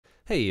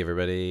Hey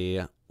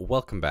everybody,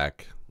 welcome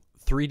back.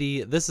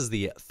 3D, this is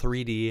the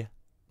 3D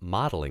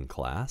modeling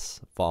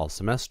class, fall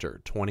semester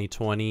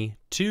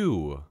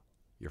 2022,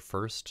 your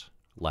first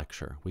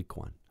lecture, week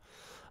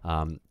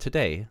 1.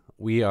 Today,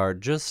 we are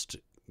just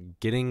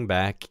getting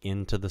back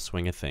into the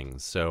swing of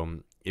things.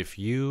 So if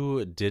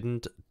you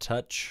didn't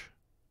touch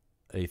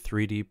a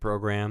 3D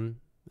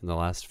program in the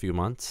last few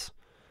months,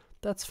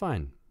 that's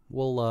fine.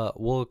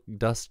 We'll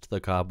dust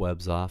the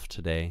cobwebs off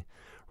today,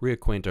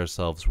 reacquaint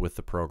ourselves with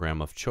the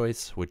program of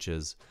choice, which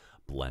is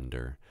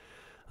Blender.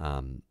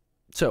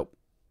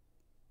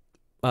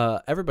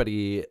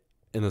 Everybody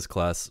in this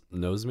class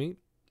knows me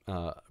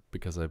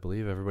because I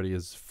believe everybody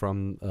is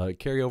from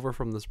carryover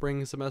from the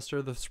spring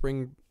semester, the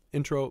spring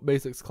intro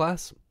basics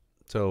class.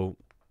 So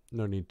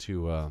no need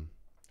to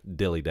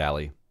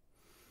dilly-dally.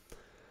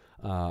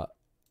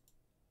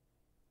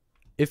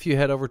 If you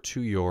head over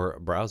to your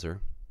browser,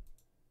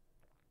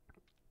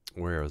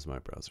 where is my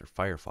browser?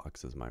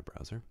 Firefox is my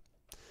browser.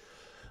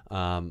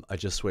 I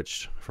just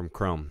switched from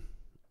Chrome.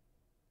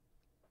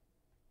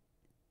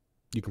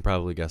 You can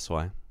probably guess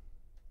why.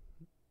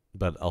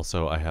 But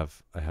also I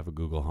have a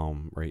Google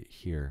Home right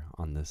here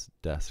on this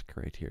desk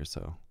right here,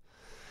 so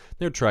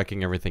they're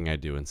tracking everything I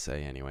do and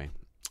say anyway.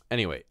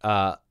 Anyway,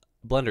 Blender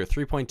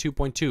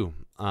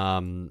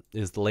 3.2.2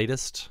 is the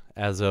latest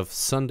as of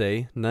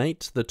Sunday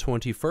night, the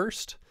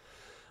 21st.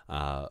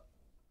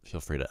 Feel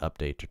free to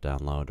update or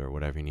download or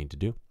whatever you need to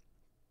do.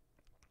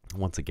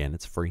 Once again,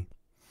 it's free.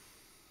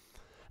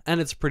 And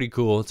it's pretty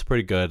cool. It's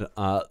pretty good.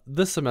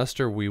 This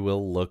semester, we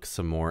will look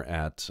some more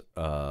at,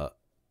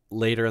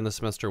 later in the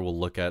semester, we'll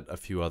look at a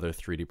few other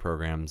 3D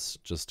programs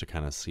just to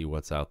kind of see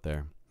what's out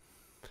there.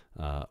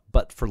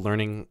 But for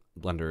learning,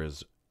 Blender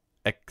is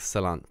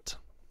excellent.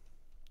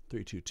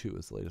 3.2.2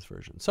 is the latest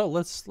version. So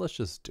let's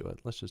just do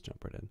it. Let's just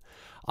jump right in.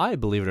 I,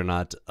 believe it or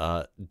not,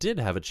 did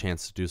have a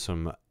chance to do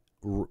some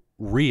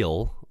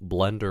real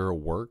Blender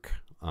work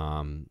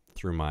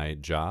through my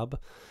job.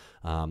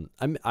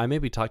 I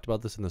maybe talked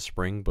about this in the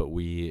spring, but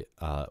we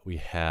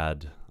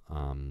had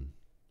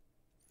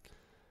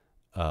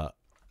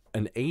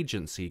an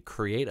agency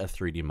create a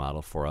 3D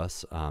model for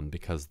us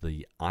because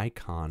the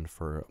icon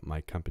for my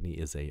company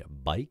is a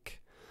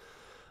bike.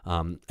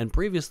 And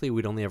previously,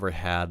 we'd only ever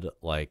had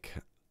like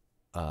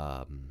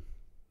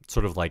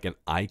sort of like an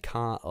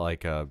icon,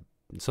 like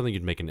something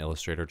you'd make in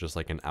Illustrator, just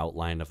like an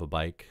outline of a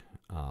bike.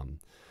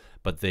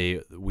 But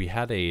we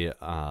had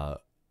a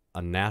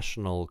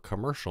national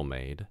commercial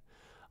made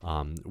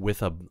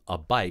with a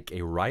bike,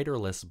 a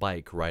riderless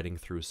bike riding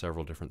through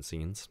several different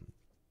scenes.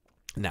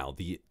 Now,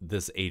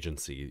 this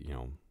agency,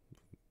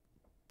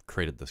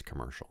 created this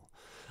commercial,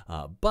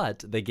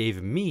 but they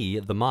gave me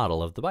the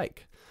model of the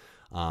bike,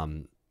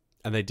 and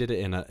they did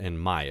it in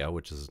Maya,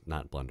 which is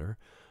not Blender.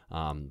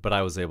 But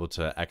I was able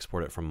to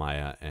export it from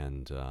Maya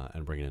and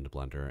bring it into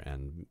Blender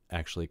and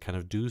actually kind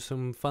of do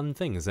some fun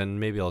things. And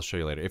maybe I'll show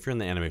you later. If you're in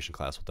the animation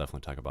class, we'll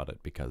definitely talk about it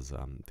because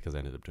I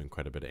ended up doing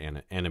quite a bit of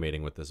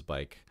animating with this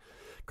bike,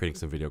 creating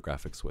some video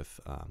graphics with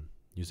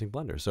using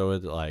Blender. So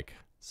it's like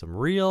some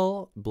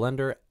real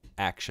Blender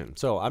action.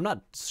 So I'm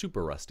not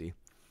super rusty.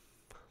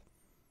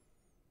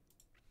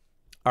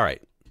 All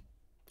right.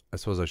 I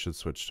suppose I should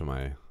switch to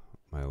my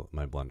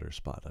Blender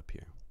spot up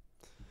here.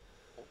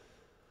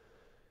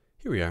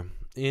 Here we are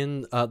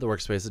in the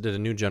workspace. I did a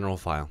new general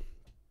file.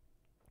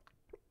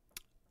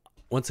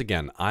 Once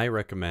again, I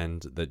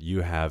recommend that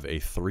you have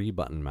a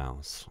 3-button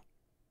mouse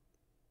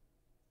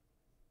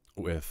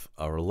with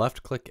a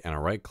left click and a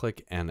right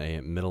click and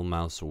a middle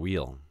mouse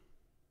wheel.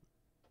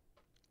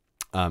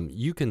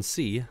 You can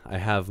see I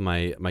have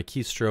my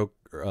keystroke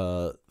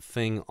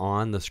thing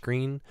on the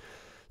screen.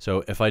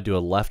 So if I do a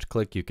left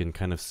click, you can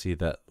kind of see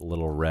that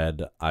little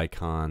red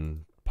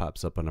icon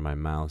pops up under my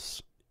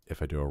mouse.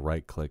 If I do a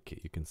right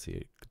click, you can see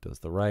it does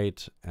the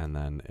right. And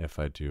then if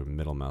I do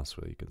middle mouse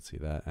wheel, you can see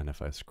that. And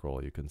if I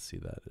scroll, you can see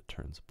that it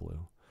turns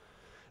blue.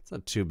 It's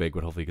not too big,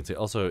 but hopefully you can see.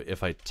 Also,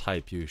 if I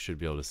type, you should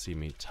be able to see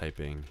me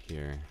typing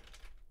here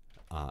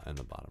in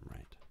the bottom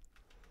right.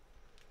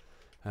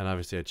 And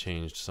obviously I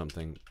changed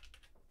something.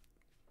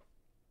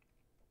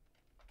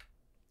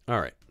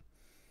 All right.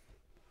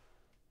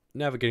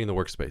 Navigating the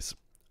workspace.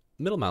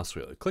 Middle mouse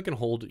wheel. Click and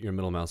hold your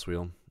middle mouse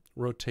wheel.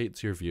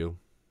 Rotates your view.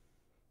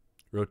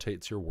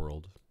 Rotates your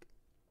world.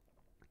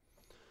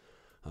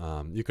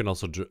 You can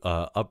also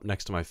up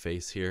next to my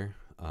face here.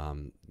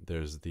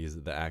 There's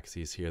the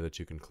axes here that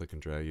you can click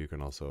and drag. You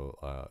can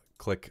also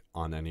click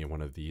on any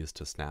one of these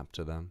to snap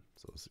to them.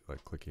 So it's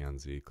like clicking on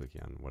Z,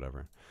 clicking on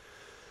whatever.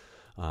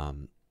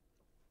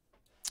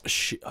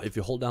 If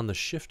you hold down the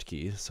Shift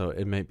key, so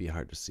it may be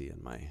hard to see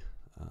in my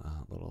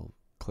little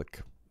click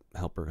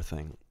helper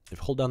thing. If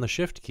you hold down the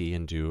Shift key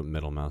and do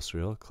middle mouse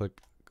wheel, click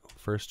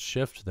first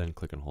Shift, then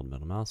click and hold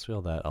middle mouse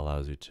wheel. That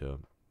allows you to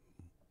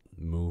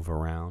move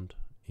around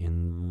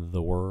in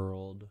the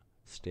world.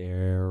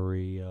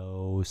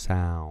 Stereo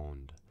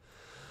sound.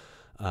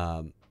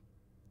 And,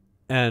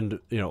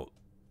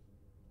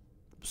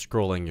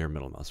 scrolling your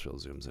middle mouse wheel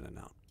zooms in and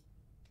out.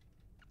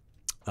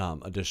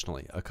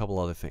 Additionally, a couple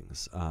other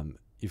things.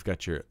 you've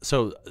got your,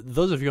 so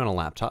those of you on a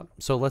laptop,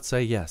 so let's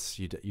say, yes,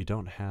 you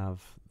don't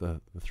have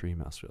the 3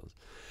 mouse wheels.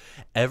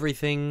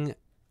 Everything,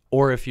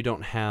 or if you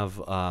don't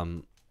have,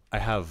 I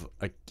have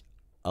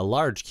a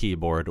large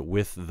keyboard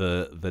with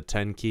the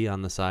 10 key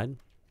on the side.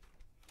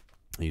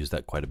 I use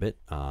that quite a bit.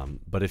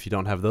 But if you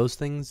don't have those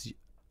things,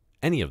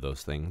 any of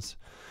those things,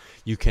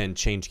 you can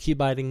change key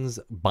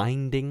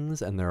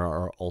bindings, and there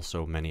are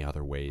also many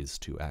other ways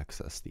to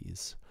access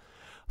these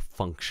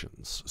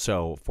functions.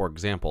 So, for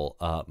example,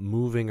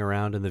 moving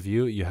around in the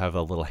view, you have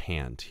a little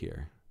hand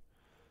here.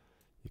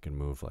 You can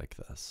move like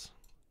this,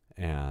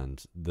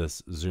 and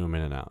this zoom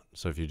in and out.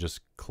 So if you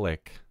just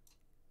click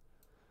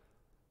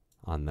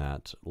on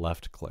that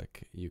left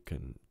click, you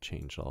can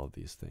change all of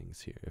these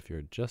things here if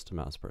you're just a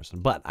mouse person.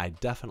 But I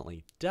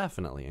definitely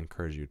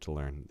encourage you to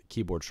learn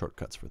keyboard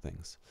shortcuts for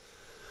things.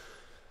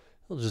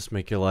 It'll just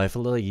make your life a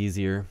little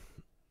easier.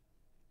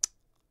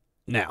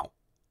 Now,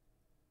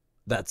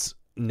 that's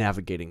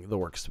navigating the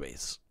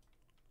workspace.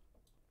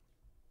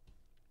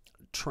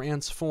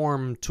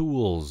 Transform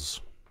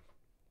tools.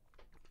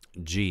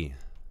 G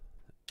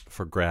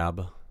for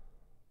grab.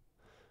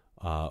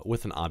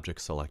 With an object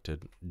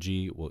selected,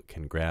 G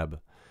can grab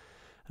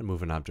and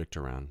move an object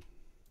around.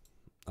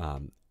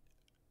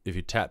 If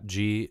you tap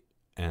G,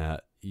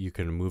 you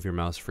can move your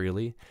mouse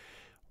freely.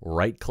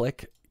 Right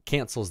click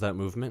cancels that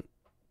movement.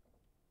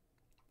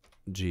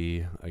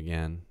 G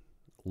again.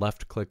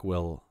 Left click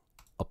will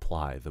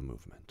apply the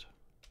movement.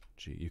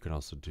 G. You can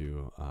also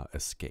do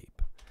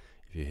escape.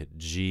 If you hit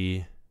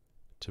G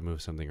to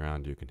move something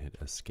around, you can hit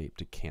escape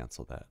to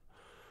cancel that.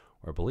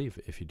 Or I believe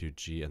if you do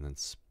G and then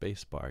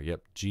spacebar,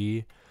 yep,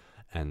 G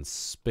and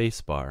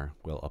spacebar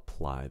will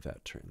apply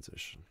that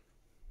transition.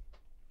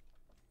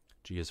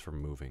 G is for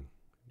moving.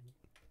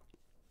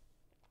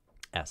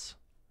 S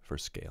for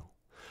scale.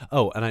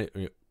 Oh, and I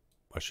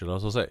should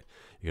also say,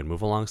 you can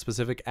move along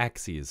specific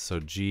axes.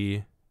 So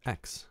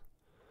GX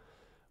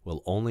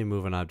will only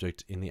move an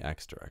object in the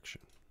X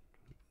direction.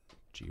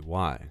 GY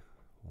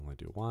will only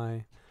do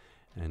Y,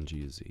 and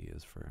GZ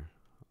is for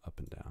up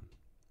and down.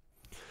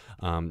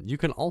 You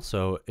can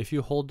also, if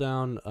you hold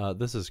down,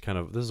 this is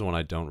one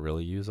I don't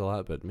really use a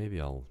lot, but maybe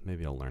I'll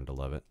learn to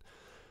love it.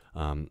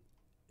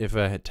 If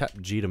I tap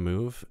G to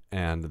move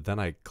and then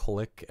I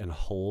click and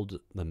hold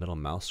the middle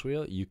mouse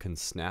wheel, you can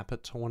snap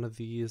it to one of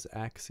these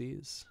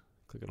axes.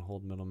 Click and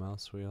hold middle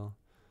mouse wheel.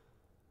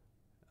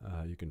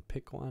 You can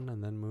pick one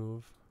and then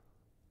move.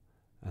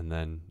 And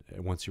then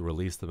once you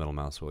release the middle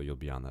mouse wheel, you'll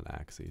be on that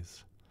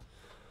axis.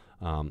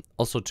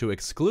 Also, to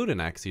exclude an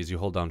axis, you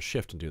hold down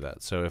Shift and do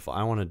that. So if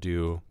I want to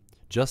do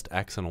just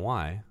X and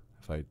Y,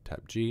 if I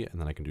tap G and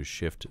then I can do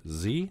Shift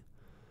Z,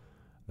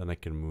 then I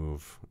can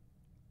move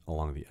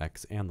along the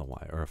X and the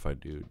Y. Or if I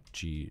do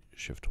G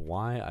Shift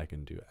Y, I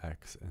can do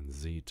X and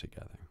Z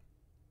together.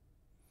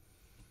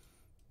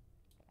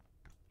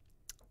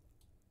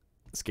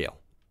 Scale,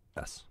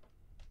 S.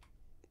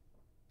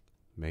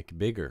 Make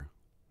bigger,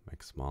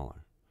 make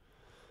smaller.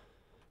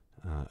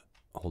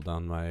 Hold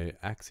down my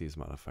axes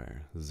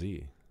modifier,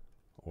 Z,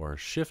 or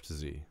Shift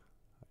Z.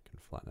 I can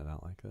flatten it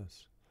out like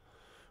this.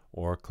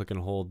 Or click and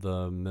hold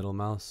the middle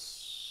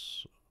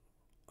mouse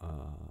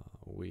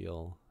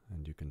wheel,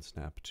 and you can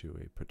snap to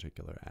a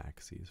particular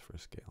axis for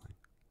scaling.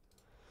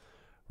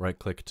 Right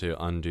click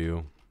to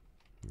undo,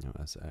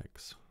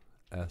 SX,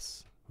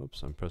 S,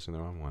 oops, I'm pressing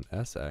the wrong one,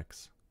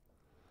 SX.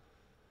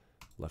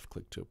 Left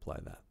click to apply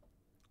that.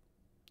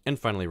 And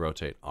finally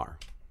rotate, R.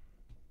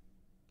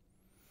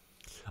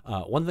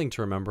 One thing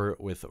to remember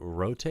with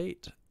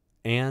rotate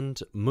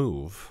and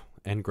move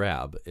and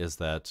grab is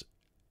that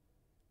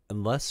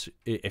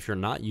if you're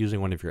not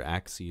using one of your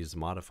axes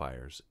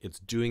modifiers, it's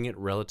doing it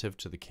relative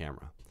to the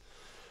camera.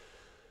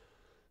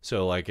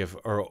 So like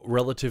or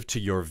relative to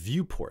your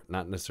viewport,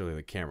 not necessarily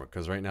the camera,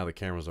 because right now the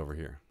camera's over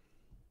here.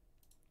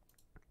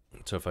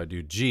 So if I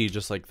do G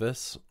just like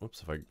this,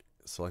 oops, if I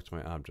select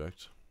my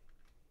object,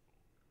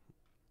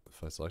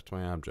 if I select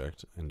my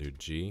object and do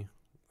G,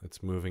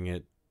 it's moving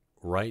it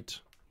left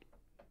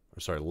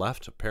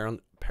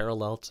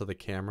parallel to the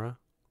camera,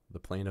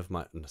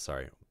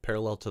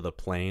 parallel to the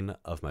plane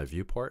of my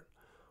viewport,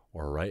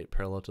 or right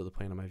parallel to the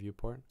plane of my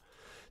viewport.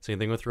 Same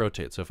thing with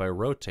rotate. So if I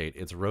rotate,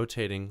 it's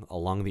rotating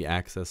along the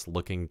axis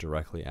looking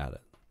directly at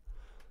it.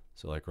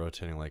 So like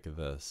rotating like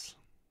this,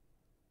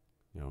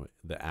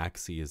 the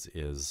axis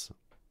is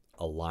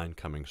a line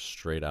coming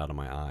straight out of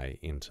my eye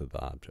into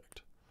the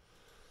object.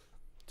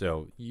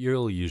 So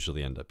you'll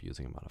usually end up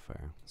using a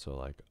modifier. So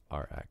like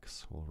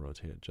RX, we'll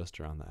rotate it just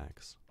around the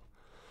X.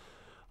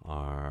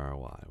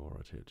 RY, we'll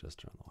rotate it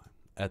just around the Y,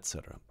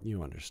 etc.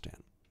 You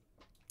understand.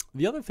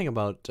 The other thing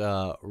about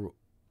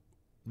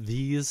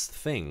these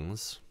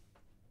things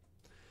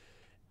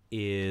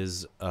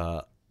is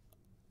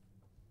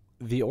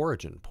the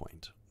origin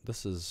point.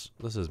 This is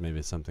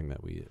maybe something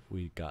that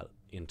we got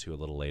into a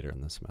little later in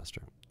the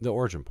semester. The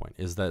origin point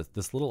is that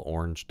this little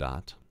orange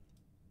dot,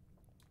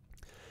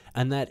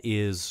 and that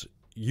is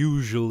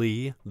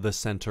usually the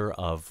center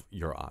of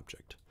your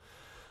object.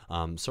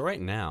 So right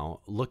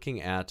now,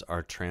 looking at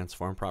our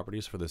transform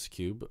properties for this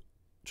cube,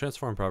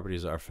 transform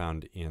properties are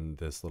found in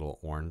this little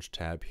orange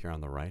tab here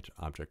on the right,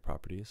 object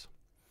properties.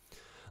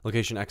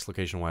 Location X,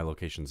 location Y,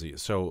 location Z.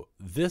 So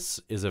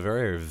this is a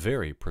very,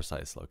 very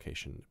precise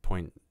location,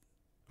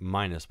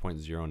 minus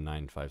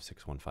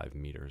 0.095615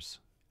 meters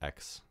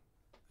X,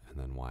 and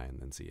then Y,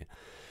 and then Z.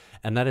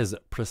 And that is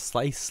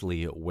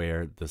precisely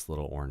where this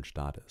little orange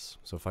dot is.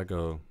 So if I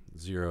go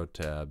 0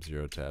 tab,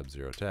 0 tab,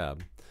 0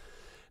 tab,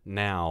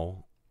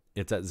 now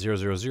it's at 0,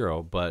 0,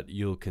 0, but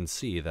you can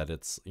see that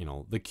it's, you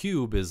know, the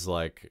cube is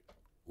like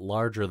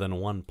larger than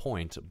 1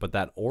 point, but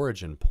that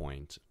origin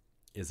point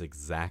is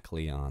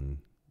exactly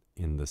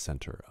in the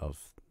center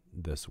of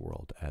this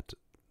world at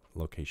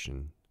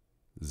location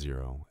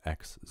 0,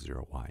 X,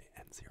 0, Y,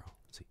 and 0,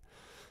 Z.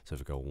 So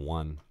if we go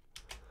 1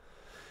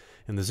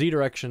 in the Z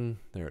direction,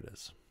 there it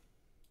is.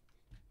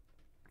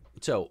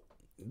 So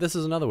this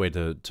is another way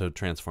to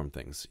transform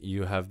things.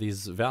 You have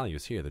these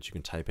values here that you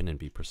can type in and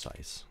be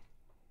precise.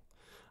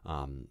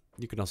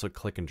 You can also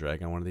click and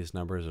drag on one of these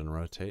numbers and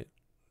rotate.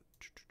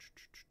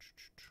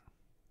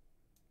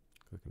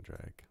 Click and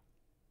drag.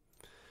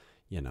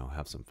 You know,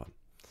 have some fun.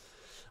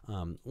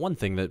 One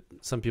thing that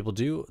some people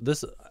do,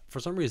 this for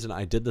some reason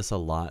I did this a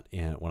lot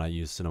when I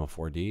used Cinema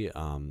 4D,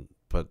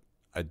 but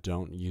I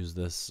don't use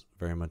this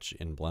very much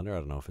in Blender. I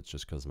don't know if it's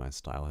just because my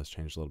style has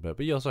changed a little bit,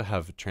 but you also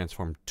have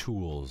transform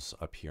tools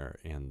up here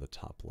in the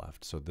top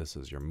left. So this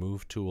is your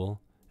move tool.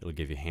 It'll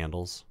give you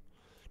handles.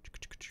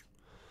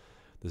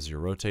 This is your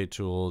rotate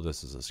tool.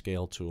 This is a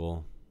scale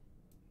tool.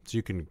 So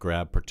you can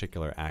grab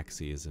particular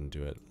axes and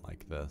do it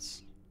like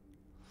this.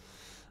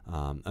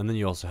 And then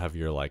you also have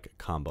your like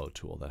combo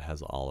tool that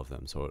has all of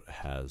them. So it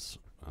has,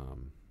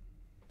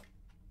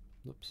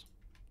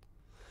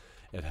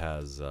 it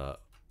has,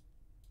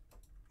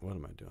 what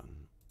am I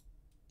doing?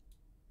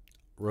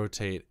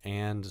 Rotate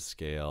and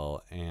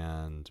scale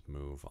and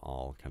move,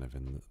 all kind of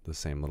in the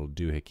same little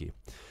doohickey.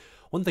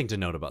 One thing to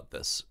note about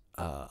this,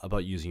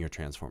 about using your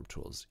transform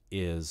tools,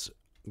 is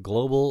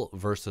global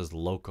versus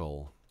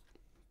local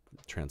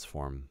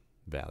transform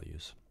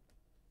values.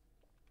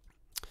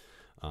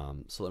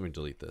 So let me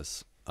delete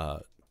this.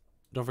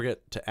 Don't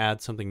forget to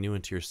add something new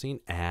into your scene.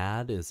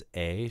 Add is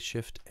A,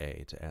 Shift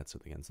A to add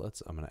something in. So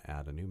I'm going to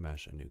add a new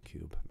mesh, a new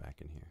cube back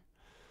in here.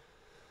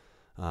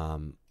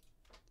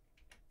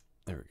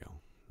 There we go.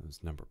 It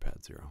was number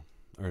pad 0.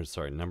 Or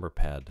sorry, number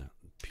pad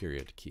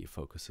period key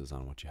focuses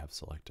on what you have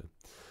selected.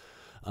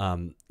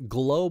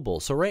 Global.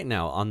 So right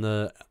now on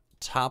the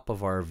top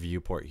of our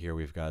viewport here,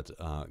 we've got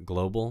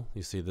global.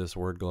 You see this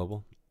word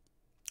global?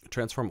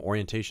 Transform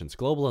orientations.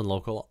 Global and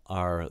local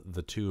are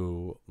the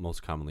two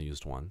most commonly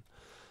used one.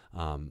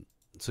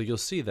 So you'll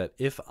see that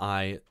if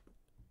let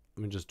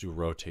me just do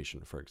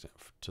rotation, for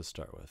example, to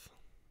start with.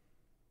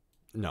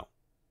 No,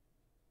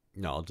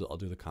 I'll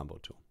do the combo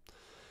tool.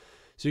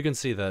 So you can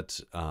see that,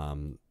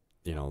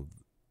 you know,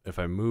 if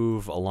I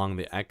move along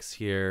the X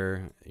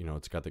here, you know,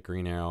 it's got the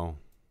green arrow.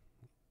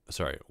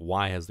 Sorry,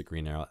 Y has the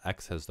green arrow,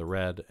 X has the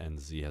red, and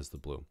Z has the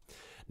blue.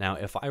 Now,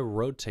 if I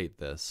rotate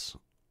this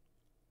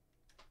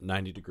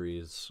 90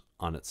 degrees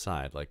on its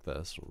side like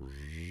this,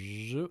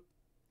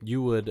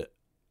 you would,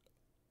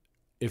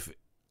 okay,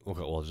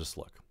 well, just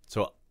look.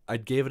 So I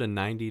gave it a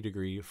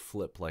 90-degree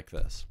flip like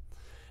this.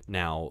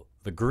 Now,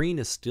 the green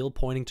is still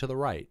pointing to the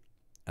right,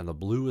 and the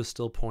blue is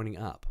still pointing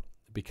up,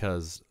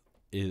 because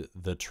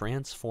the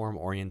transform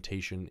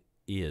orientation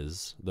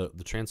is,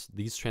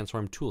 these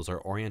transform tools are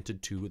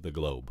oriented to the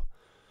globe.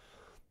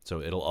 So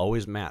it'll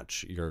always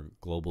match your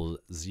global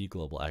Z,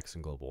 global X,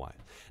 and global Y.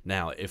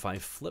 Now, if I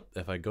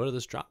go to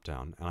this drop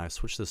down and I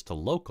switch this to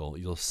local,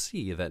 you'll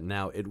see that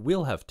now it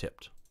will have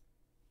tipped.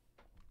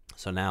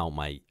 So now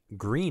my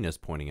green is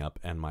pointing up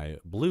and my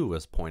blue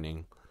is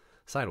pointing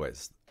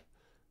sideways,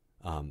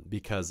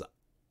 because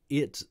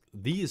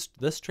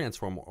this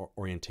transform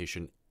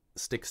orientation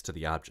sticks to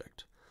the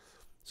object.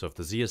 So if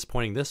the Z is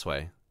pointing this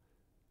way,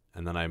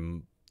 and then I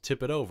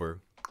tip it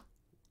over,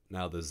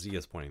 now the Z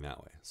is pointing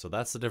that way. So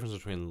that's the difference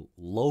between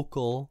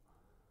local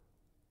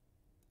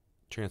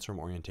transform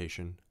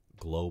orientation,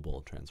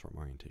 global transform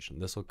orientation.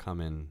 This will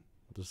come in,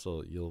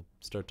 you'll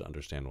start to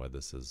understand why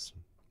this is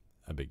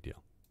a big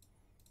deal.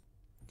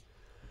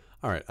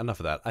 All right, enough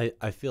of that.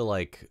 I feel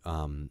like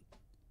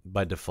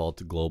by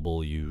default,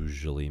 global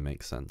usually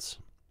makes sense.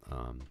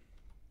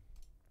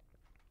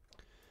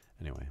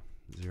 Anyway,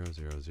 0,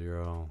 0,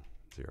 0,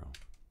 0.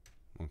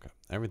 Okay,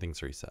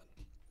 everything's reset.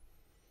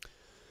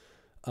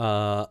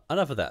 Enough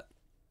of that.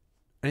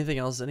 Anything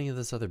else? Any of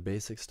this other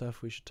basic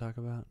stuff we should talk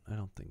about? I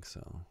don't think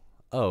so.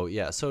 Oh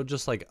yeah, so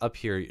just like up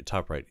here,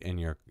 top right,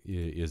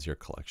 is your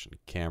collection: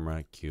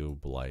 camera,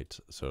 cube, light.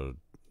 So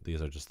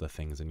these are just the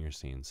things in your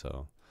scene.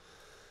 So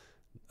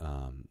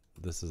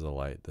this is a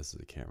light, this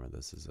is a camera,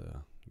 this is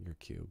your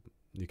cube.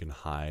 You can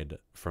hide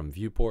from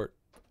viewport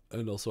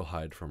and also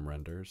hide from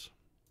renders.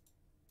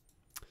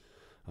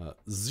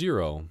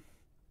 0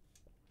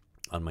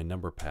 on my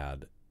number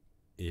pad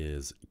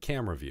is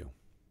camera view.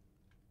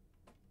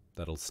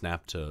 That'll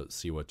snap to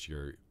see what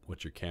your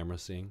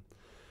camera's seeing.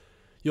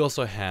 You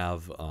also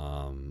have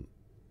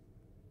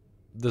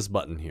this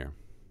button here,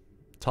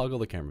 toggle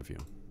the camera view.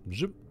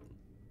 Zip.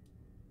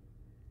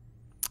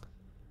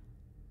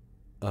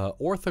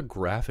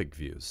 Orthographic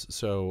views.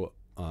 So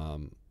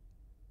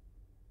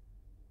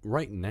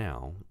right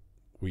now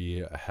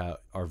we have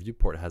our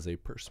viewport has a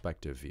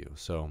perspective view.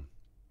 So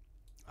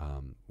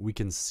we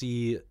can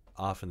see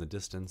off in the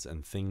distance,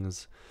 and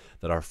things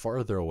that are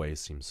farther away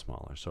seem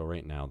smaller. So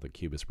right now the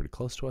cube is pretty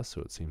close to us,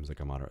 so it seems like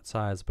a moderate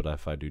size. But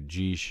if I do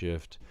G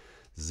Shift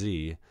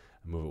Z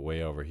and move it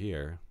way over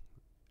here,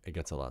 it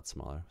gets a lot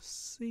smaller.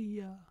 See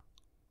ya.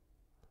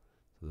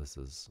 So this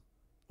is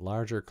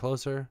larger,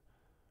 closer,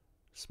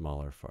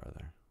 smaller,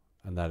 farther,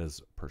 and that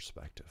is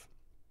perspective.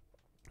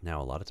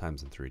 Now, a lot of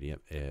times in 3D,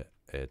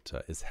 it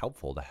is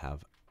helpful to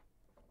have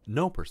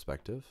no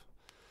perspective,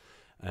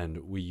 and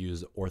we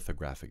use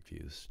orthographic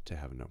views to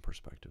have no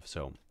perspective.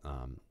 So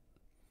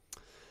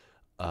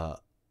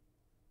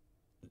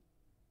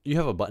you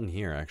have a button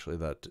here actually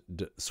that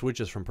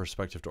switches from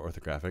perspective to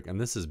orthographic, and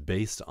this is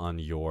based on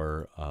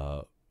your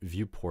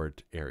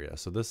viewport area.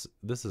 So this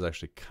is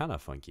actually kind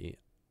of funky.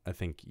 I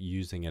think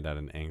using it at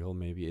an angle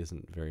maybe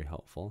isn't very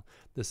helpful.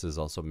 This is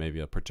also maybe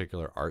a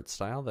particular art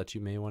style that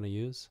you may want to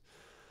use.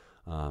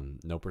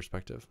 No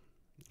perspective.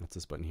 That's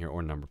this button here,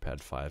 or number pad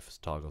 5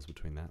 toggles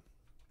between that.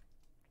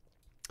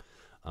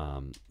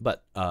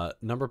 But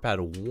number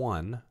pad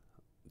 1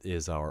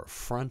 is our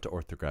front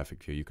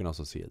orthographic view. You can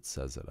also see it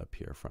says it up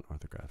here, front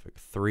orthographic.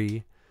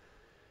 3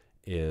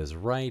 is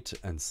right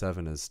and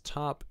 7 is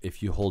top.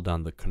 If you hold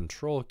down the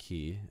control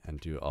key and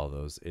do all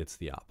those, it's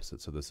the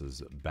opposite. So this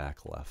is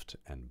back, left,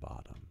 and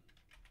bottom.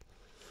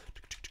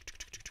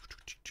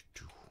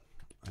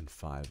 And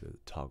 5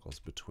 it toggles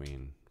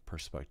between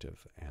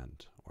perspective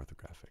and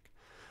orthographic.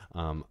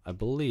 I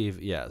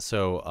believe, yeah,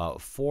 so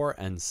 4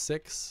 and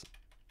 6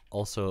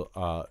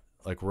 also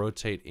like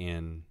rotate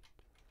in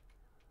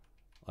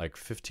like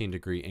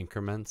 15-degree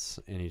increments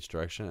in each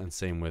direction, and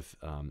same with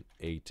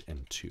 8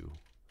 and 2.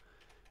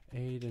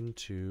 8 and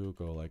 2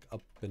 go like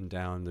up and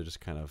down. They just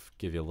kind of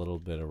give you a little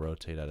bit of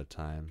rotate at a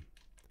time.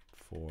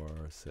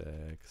 4,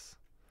 6,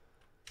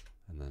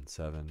 and then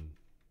 7.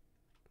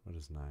 What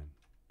is 9?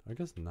 I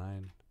guess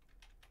 9.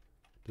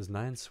 Does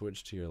 9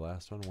 switch to your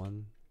last one?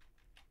 1,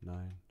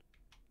 9.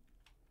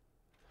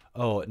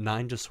 Oh,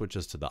 9 just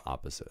switches to the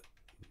opposite.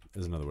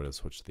 Is another way to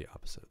switch to the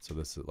opposite. So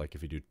this is like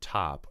if you do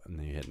top and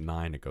then you hit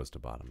 9, it goes to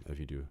bottom. If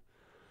you do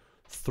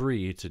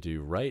 3 to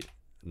do right,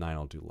 9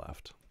 will do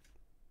left.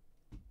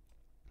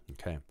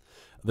 Okay.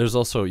 There's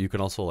also, you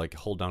can also like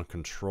hold down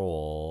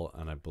control,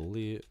 and I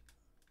believe,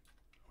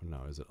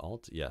 no, is it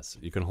alt? Yes.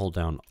 You can hold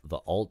down the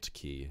alt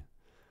key,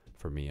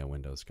 for me, a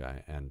Windows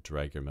guy, and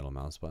drag your middle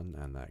mouse button,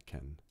 and that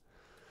can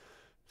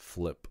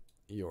flip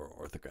your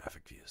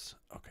orthographic views.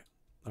 Okay.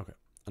 Okay.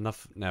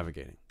 Enough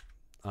navigating.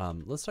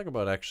 Let's talk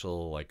about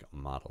actual like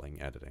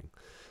modeling, editing.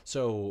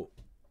 So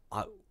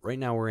right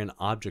now we're in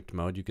object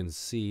mode. You can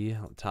see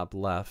top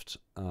left,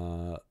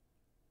 there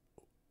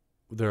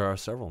are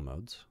several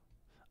modes.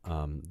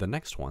 The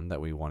next one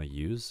that we want to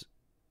use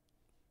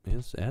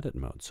is edit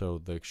mode. So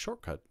the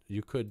shortcut,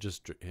 you could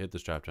just hit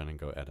this drop down and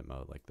go edit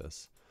mode like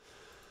this.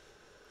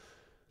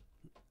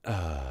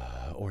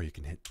 Or you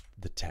can hit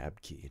the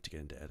tab key to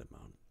get into edit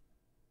mode.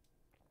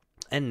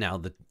 And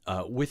now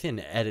within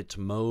edit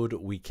mode,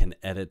 we can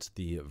edit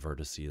the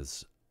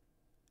vertices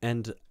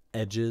and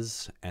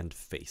edges and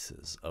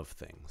faces of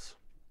things.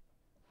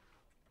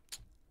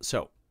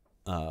 So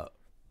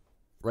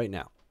right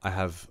now I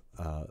have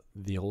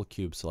the whole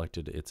cube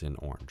selected. It's in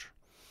orange.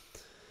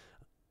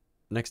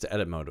 Next to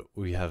edit mode,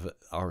 we have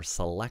our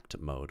select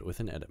mode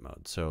within edit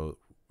mode. So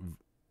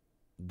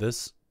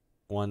this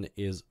one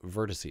is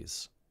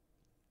vertices.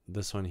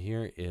 This one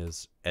here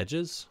is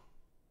edges.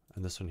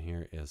 And this one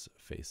here is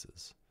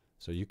faces.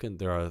 So you can,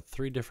 there are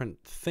 3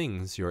 different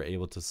things you're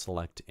able to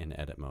select in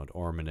edit mode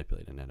or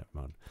manipulate in edit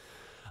mode.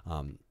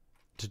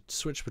 To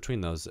switch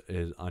between those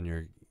is on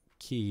your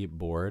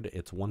keyboard,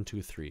 it's 1,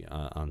 2, 3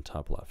 on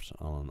top left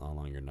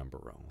along your number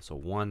row. So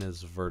 1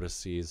 is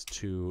vertices,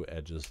 2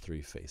 edges,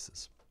 3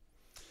 faces.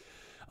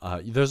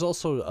 There's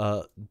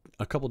also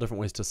a couple different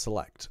ways to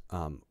select.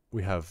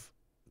 We have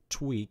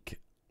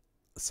tweak,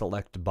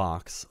 select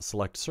box,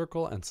 select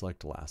circle, and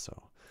select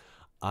lasso.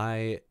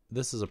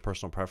 This is a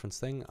personal preference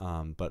thing,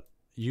 but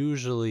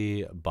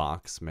usually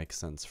box makes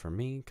sense for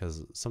me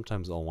because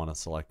sometimes I'll want to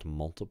select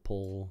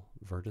multiple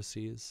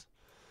vertices,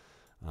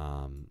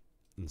 and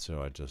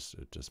so it just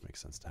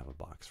makes sense to have a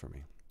box for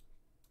me.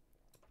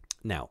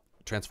 Now,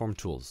 transform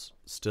tools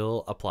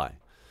still apply.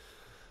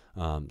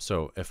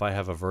 So if I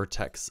have a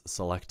vertex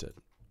selected,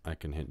 I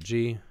can hit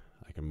G,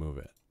 I can move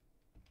it.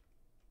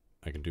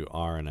 I can do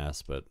R and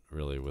S, but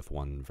really with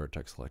one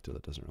vertex selected,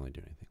 that doesn't really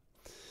do anything.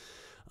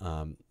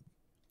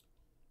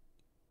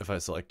 If I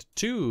select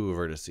 2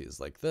 vertices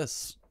like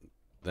this,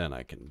 then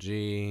I can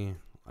G,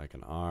 I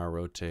can R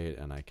rotate,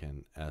 and I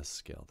can S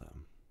scale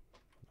them.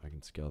 I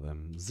can scale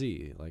them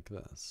Z like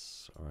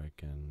this, or I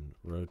can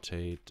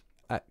rotate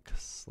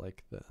X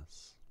like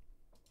this.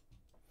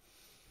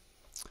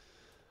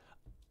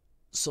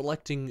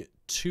 Selecting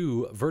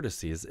 2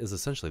 vertices is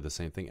essentially the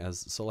same thing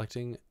as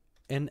selecting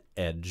an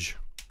edge.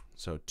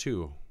 So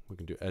 2, we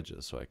can do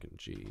edges. So I can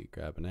G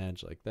grab an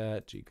edge like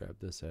that, G grab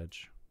this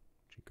edge,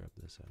 G grab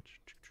this edge.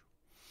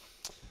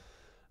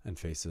 And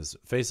faces.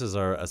 Faces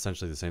are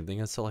essentially the same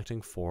thing as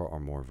selecting 4 or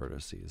more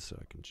vertices. So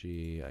I can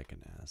G, I can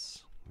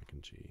S, I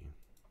can G,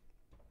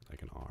 I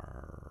can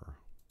R.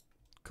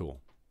 Cool.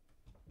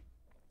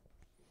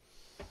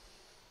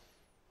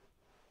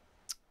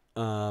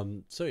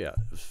 So yeah,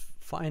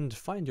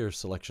 find your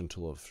selection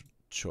tool of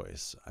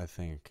choice. I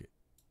think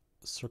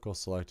circle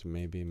select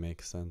maybe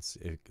makes sense.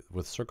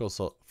 With circle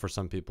for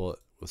some people,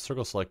 with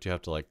circle select you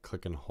have to like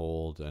click and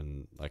hold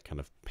and like kind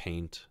of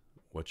paint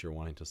what you're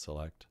wanting to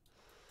select.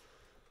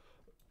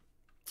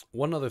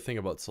 One other thing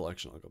about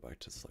selection, I'll go back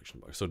to the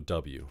selection box. So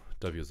W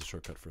is a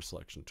shortcut for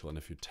selection tool, and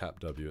if you tap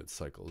W, it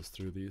cycles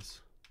through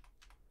these.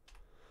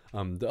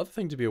 The other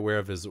thing to be aware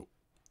of is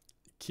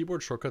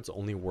keyboard shortcuts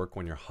only work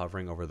when you're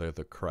hovering over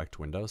the correct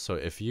window. So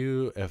if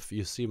you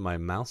see my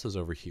mouse is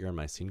over here in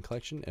my scene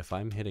collection, if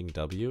I'm hitting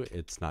W,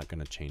 it's not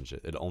going to change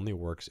it. It only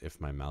works if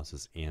my mouse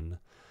is in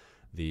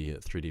the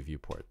 3D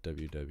viewport.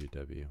 W, W,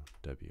 W,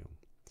 W.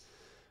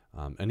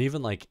 And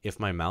even like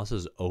if my mouse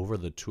is over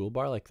the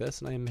toolbar like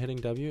this and I'm hitting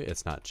W,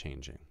 it's not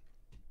changing.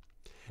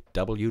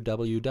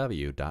 www. You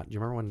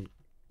remember when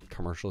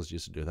commercials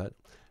used to do that?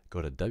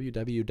 Go to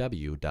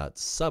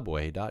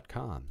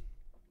www.subway.com.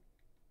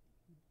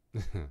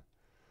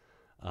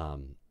 What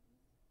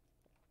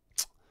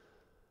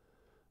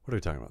are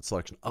we talking about?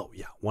 Selection. Oh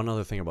yeah, one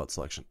other thing about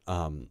selection.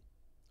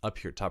 Up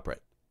here, top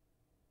right.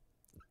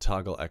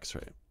 Toggle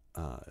X-ray.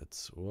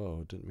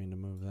 Whoa, didn't mean to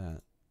move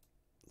that.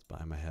 It's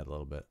behind my head a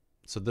little bit.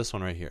 So this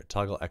one right here,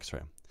 toggle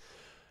X-ray.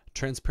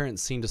 Transparent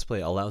scene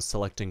display allows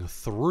selecting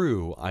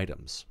through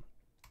items.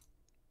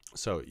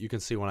 So you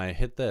can see when I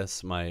hit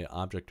this, my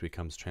object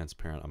becomes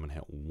transparent. I'm gonna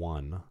hit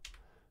 1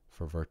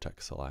 for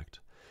vertex select.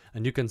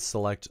 And you can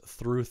select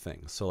through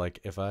things. So like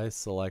if I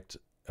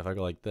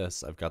go like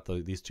this, I've got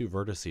these 2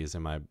 vertices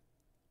in my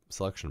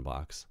selection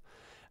box,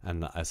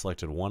 and I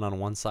selected one on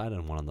one side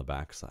and one on the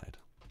back side.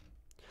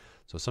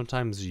 So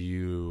sometimes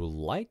you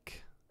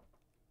like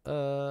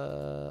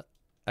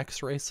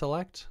X-ray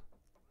select,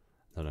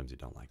 sometimes you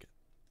don't like it.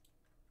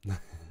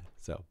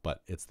 So,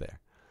 but it's there.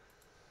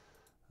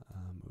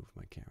 Move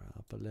my camera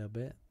up a little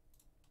bit.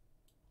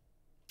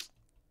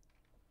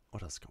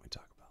 What else can we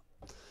talk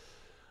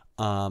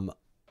about?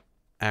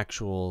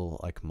 Actual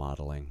like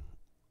modeling.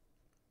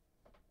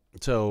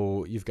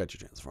 So you've got your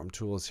transform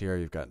tools here.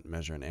 You've got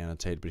measure and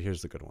annotate, but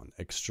here's the good one: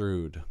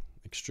 extrude.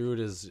 Extrude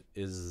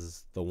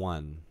is the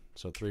one.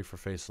 So 3 for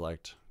face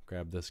select.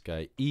 Grab this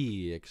guy.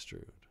 E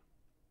extrude.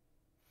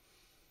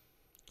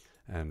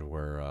 And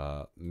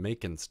we're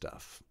making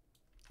stuff.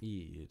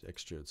 E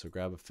extrude. So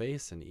grab a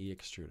face and E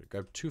extrude.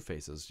 Grab 2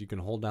 faces. You can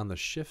hold down the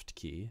shift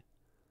key.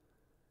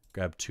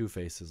 Grab 2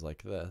 faces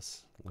like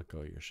this. Let go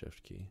of your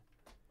shift key.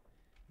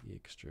 E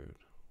extrude.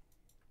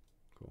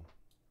 Cool.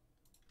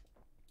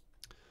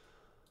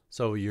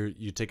 So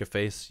you take a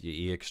face, you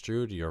E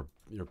extrude, you're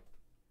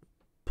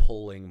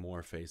pulling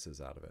more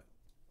faces out of it.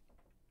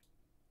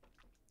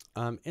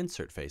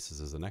 Insert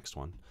faces is the next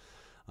one.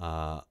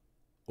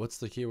 What's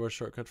the keyword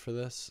shortcut for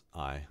this?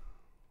 I.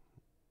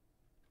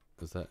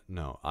 Is that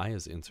no? I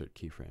is insert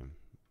keyframe.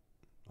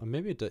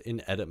 Maybe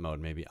in edit mode,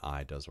 maybe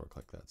I does work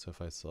like that. So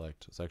if I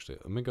select, it's actually,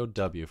 let me go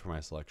W for my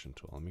selection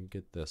tool. Let me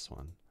get this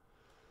one.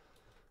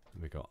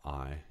 Let me go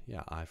I.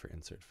 Yeah, I for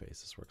insert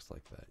faces works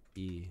like that.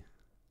 E.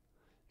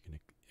 You can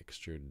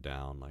extrude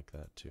down like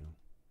that too.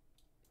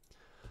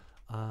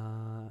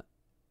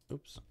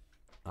 Oops.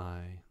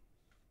 I.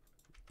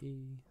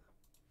 E.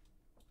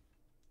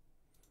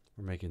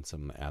 We're making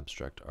some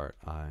abstract art.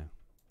 I.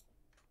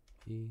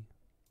 E.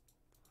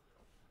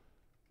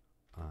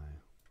 I.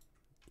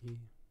 E.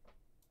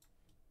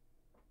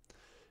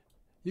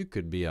 You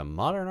could be a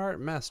modern art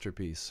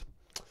masterpiece.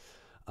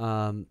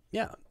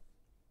 Yeah.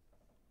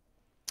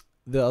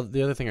 The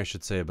other thing I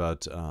should say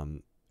about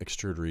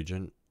extrude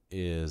region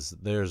is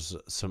there's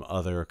some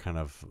other kind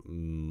of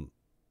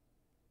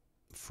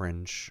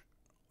fringe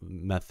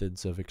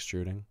methods of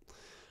extruding.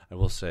 I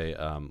will say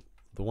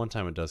the one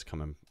time it does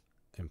come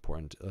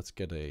important. Let's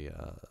get a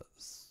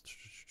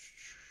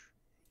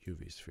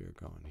UV sphere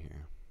going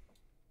here.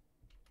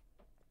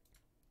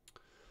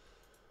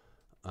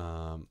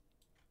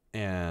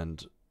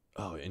 And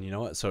you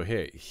know what? So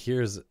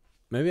here's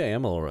maybe I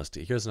am a little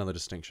rusty. Here's another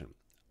distinction.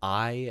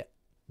 I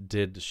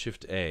did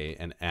Shift A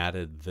and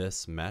added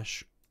this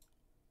mesh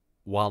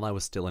while I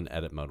was still in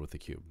edit mode with the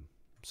cube.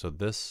 So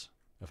this,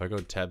 if I go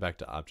tab back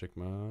to object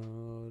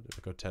mode,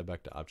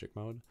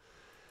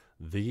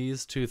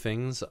 these 2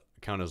 things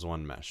count as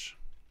one mesh.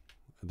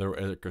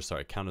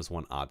 Count as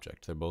one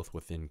object. They're both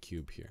within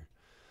cube here.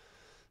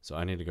 So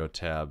I need to go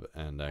tab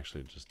and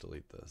actually just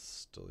delete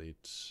this.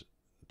 Delete,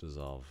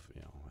 dissolve,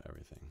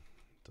 everything.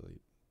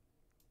 Delete.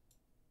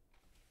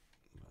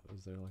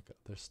 Is there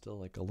there's still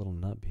like a little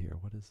nub here.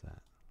 What is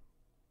that?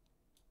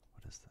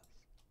 What is this?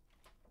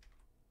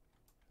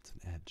 It's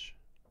an edge.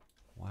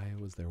 Why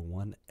was there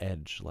one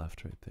edge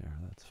left right there?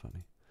 That's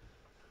funny.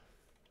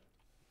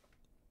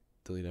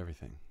 Delete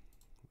everything.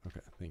 Okay,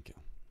 thank you.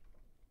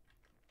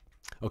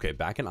 Okay,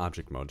 back in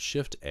object mode,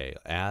 Shift A,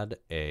 add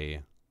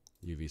a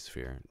UV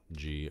sphere.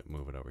 G,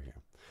 move it over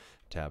here.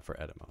 Tab for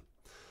edit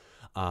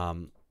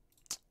mode.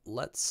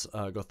 Let's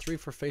go 3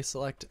 for face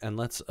select, and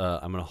let's,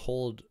 I'm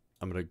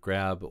gonna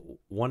grab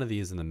one of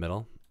these in the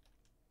middle,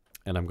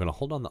 and I'm gonna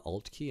hold on the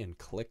Alt key and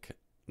click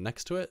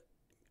next to it.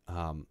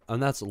 And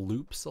that's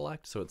loop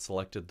select, so it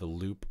selected the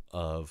loop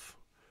of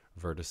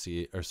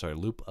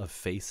loop of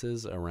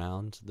faces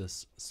around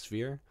this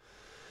sphere.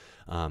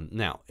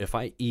 Now, if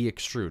I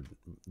extrude,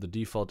 the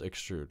default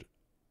extrude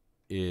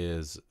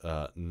is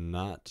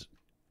not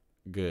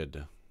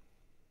good.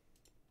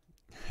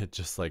 It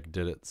just like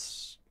did it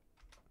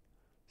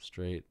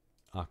straight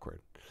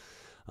awkward.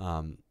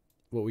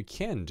 What we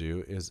can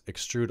do is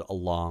extrude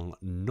along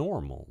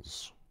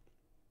normals.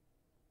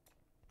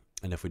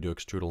 And if we do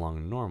extrude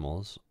along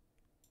normals,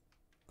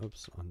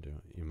 oops, undo.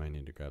 You might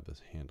need to grab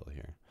this handle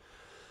here.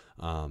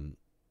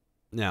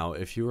 Now,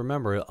 if you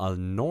remember, a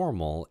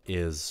normal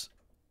is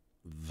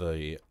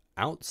the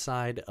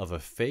outside of a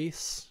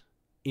face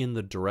in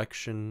the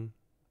direction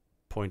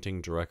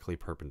pointing directly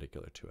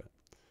perpendicular to it.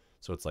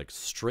 So it's like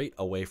straight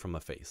away from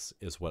a face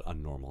is what a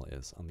normal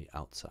is on the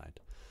outside.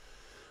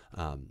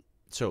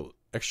 So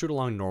extrude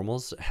along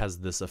normals has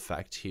this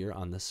effect here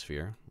on this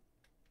sphere.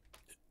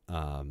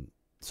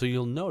 So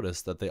you'll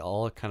notice that they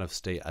all kind of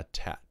stay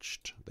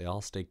attached. They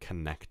all stay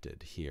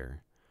connected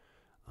here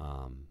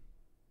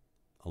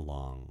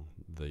along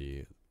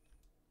the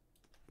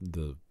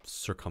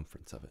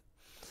circumference of it.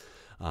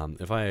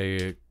 If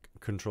I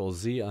Control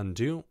Z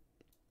undo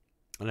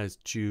and I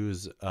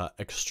choose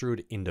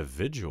extrude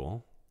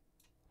individual,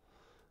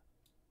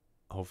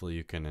 hopefully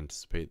you can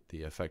anticipate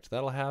the effect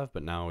that'll have,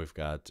 but now we've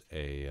got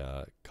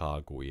a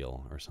cog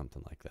wheel or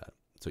something like that.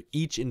 So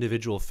each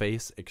individual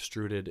face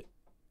extruded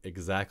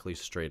exactly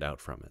straight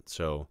out from it.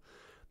 So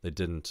they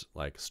didn't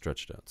like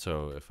stretch it out.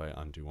 So if I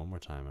undo one more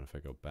time and if I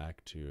go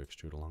back to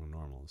extrude along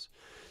normals,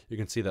 you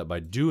can see that by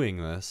doing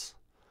this,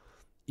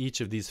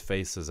 each of these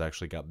faces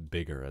actually got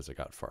bigger as it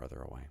got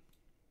farther away.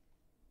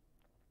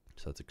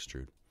 So that's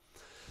extrude.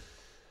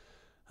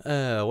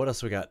 What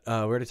else we got? We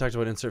already talked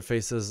about insert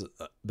faces.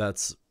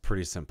 That's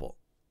pretty simple.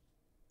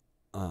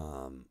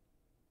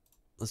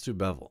 Let's do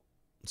bevel.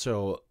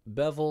 So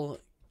bevel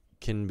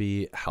can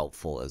be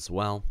helpful as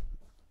well.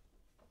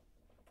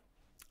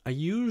 I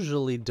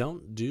usually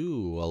don't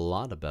do a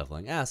lot of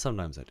beveling.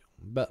 Sometimes I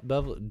do.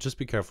 Bevel, just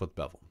be careful with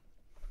bevel.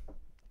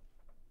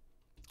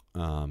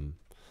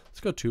 Let's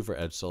go 2 for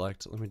edge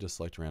select. Let me just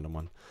select a random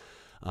one.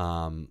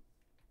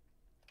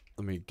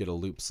 Let me get a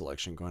loop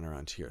selection going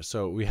around here.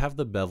 So we have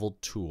the bevel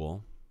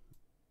tool.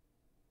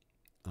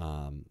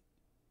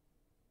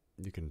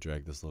 You can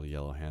drag this little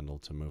yellow handle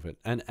to move it.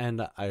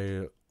 And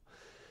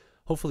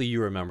hopefully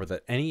you remember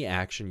that any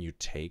action you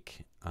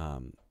take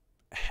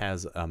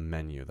has a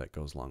menu that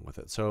goes along with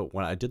it. So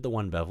when I did the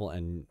one bevel,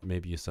 and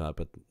maybe you saw it,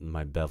 but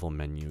my bevel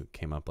menu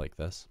came up like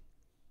this.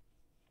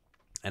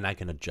 And I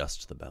can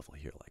adjust the bevel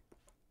here, like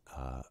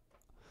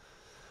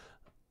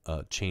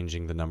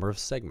changing the number of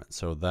segments.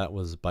 So that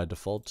was by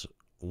default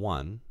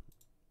 1,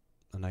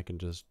 and I can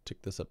just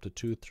tick this up to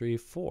 2, 3,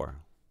 4.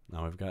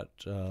 Now we've got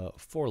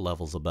 4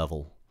 levels of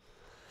bevel.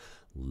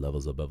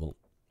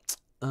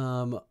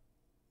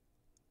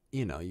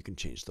 You know, you can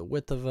change the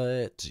width of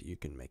it. You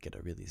can make it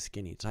a really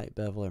skinny tight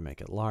bevel or make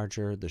it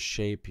larger. The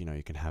shape, you know,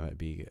 you can have it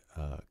be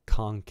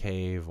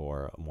concave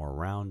or more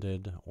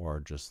rounded or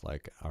just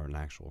like an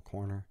actual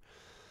corner.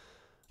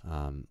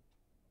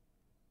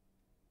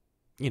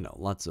 You know,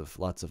 lots of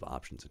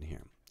options in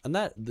here. And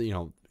that, you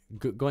know,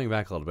 going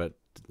back a little bit,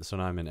 so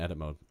now I'm in edit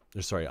mode,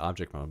 or sorry,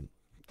 object mode.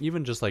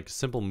 Even just like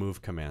simple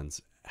move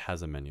commands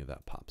has a menu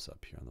that pops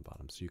up here on the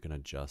bottom. So you can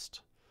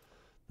adjust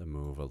the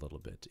move a little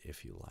bit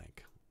if you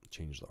like,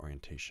 change the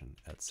orientation,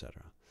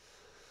 etc.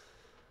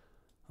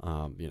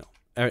 You know,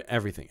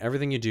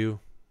 everything you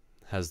do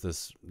has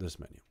this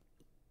menu,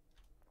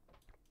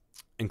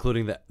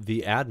 including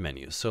the add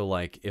menu. So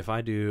like if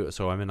I do,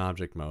 so I'm in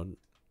object mode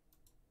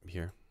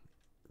here,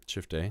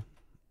 Shift A,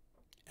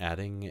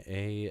 adding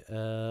a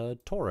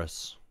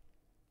torus.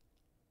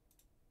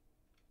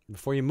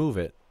 Before you move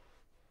it,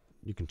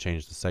 you can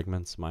change the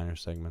segments, minor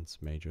segments,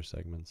 major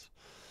segments.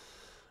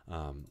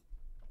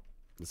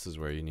 This is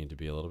where you need to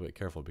be a little bit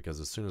careful, because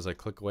as soon as I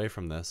click away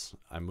from this,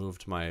 I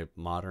moved my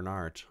modern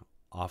art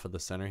off of the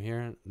center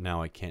here.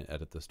 Now I can't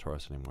edit this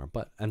torus anymore.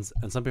 But and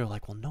some people are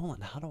like, well,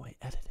 Nolan, how do I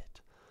edit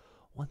it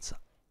once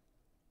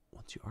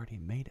you already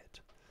made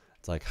it?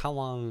 It's like, how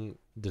long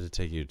did it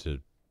take you to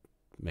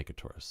make a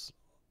torus?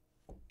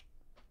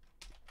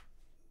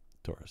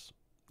 Torus,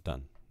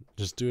 done.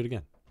 Just do it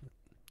again.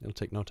 It'll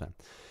take no time.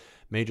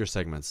 Major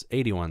segments,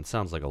 81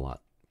 sounds like a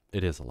lot.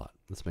 It is a lot.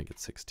 Let's make it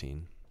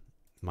 16.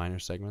 Minor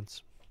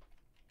segments,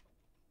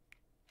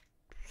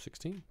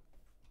 16.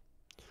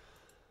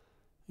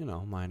 You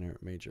know, minor,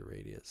 major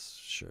radius.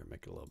 Sure,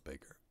 make it a little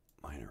bigger.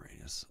 Minor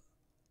radius.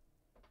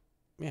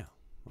 Yeah,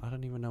 I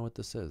don't even know what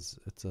this is.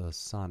 It's a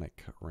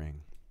sonic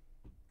ring.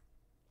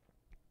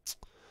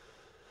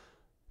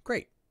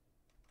 Great.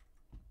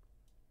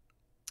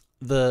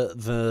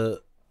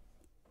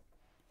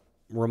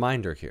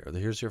 reminder here.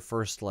 Here's your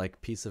first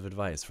like piece of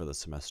advice for the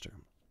semester.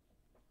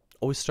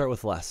 Always start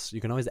with less.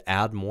 You can always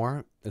add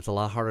more. It's a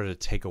lot harder to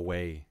take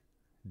away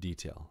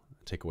detail,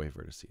 take away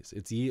vertices.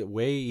 It's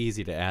way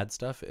easy to add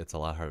stuff. It's a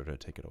lot harder to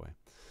take it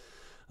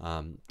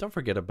away. Don't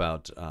forget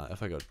about,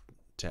 if I go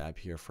tab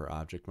here for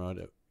object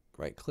mode,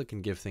 right click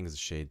and give things a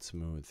shade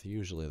smooth.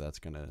 Usually that's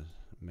going to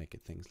make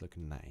things look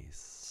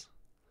nice.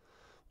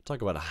 We'll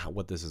talk about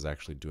what this is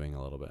actually doing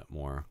a little bit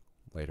more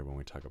later when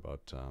we talk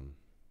about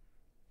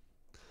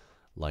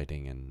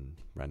lighting and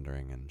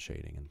rendering and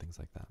shading and things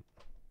like that.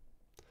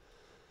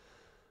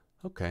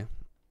 Okay.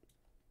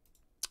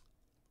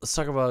 Let's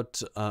talk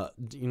about,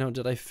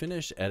 did I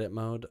finish edit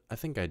mode? I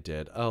think I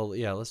did. Oh,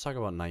 yeah, let's talk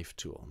about knife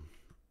tool.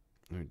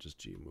 Let me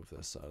just move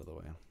this out of the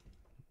way.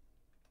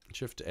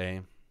 Shift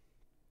A,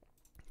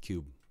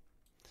 cube,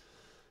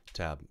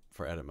 tab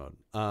for edit mode.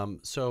 I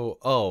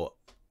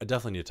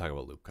definitely need to talk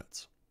about loop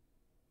cuts.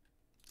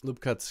 Loop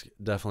cuts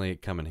definitely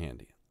come in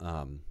handy.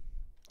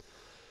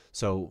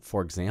 So,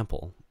 for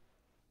example,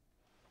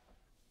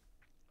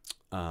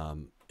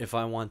 if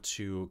I want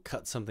to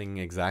cut something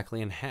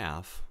exactly in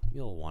half,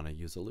 you'll want to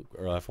use a loop.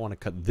 Or if I want to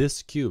cut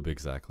this cube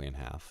exactly in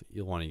half,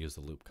 you'll want to use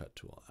the loop cut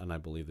tool. And I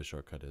believe the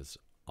shortcut is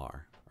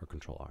R, or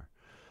Control R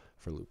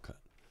for loop cut.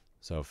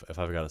 So if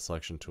I've got a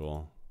selection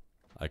tool,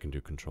 I can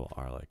do Control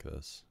R like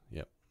this.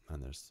 Yep.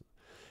 And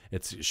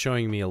it's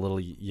showing me a little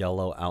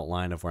yellow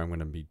outline of where I'm going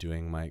to be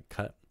doing my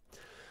cut,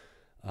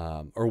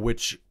 or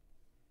which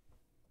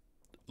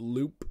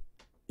loop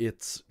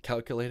it's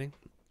calculating.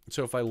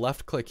 So if I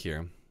left click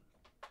here,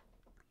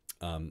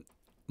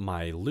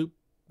 my loop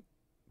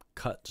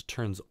cut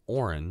turns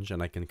orange,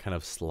 and I can kind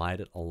of slide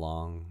it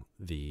along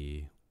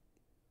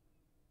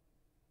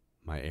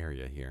my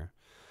area here.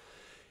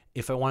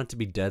 If I want it to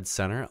be dead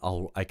center,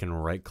 I can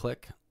right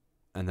click,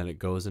 and then it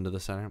goes into the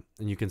center,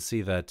 and you can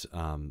see that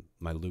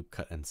my loop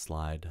cut and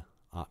slide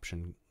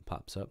option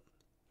pops up.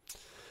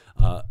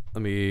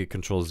 Let me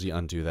Control Z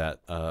undo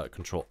that.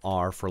 Control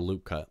R for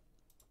loop cut.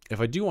 If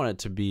I do want it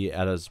to be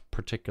at a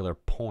particular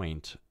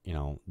point,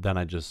 then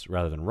I just,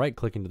 rather than right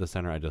click into the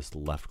center, I just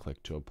left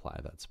click to apply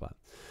that spot.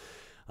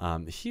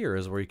 Here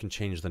is where you can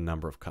change the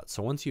number of cuts.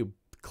 So once you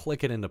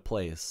click it into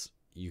place,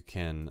 you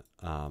can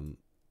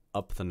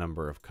up the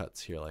number of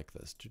cuts here like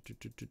this.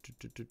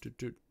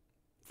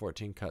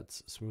 14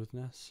 cuts,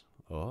 smoothness.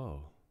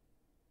 Oh,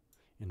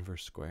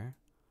 inverse square,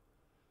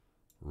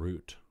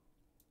 root,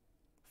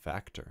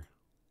 factor,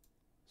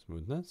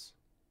 smoothness,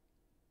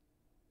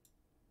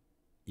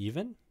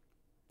 even,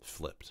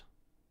 flipped,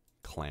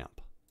 clamp.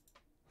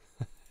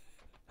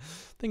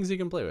 Things you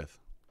can play with.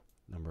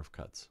 Number of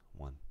cuts,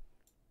 1.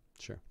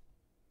 Sure.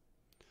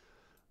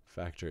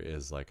 Factor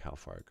is like how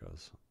far it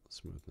goes.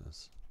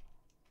 Smoothness,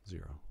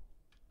 0.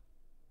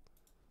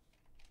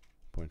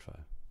 0.5.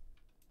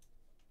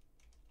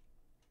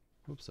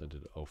 Oops, I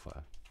did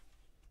 0.5.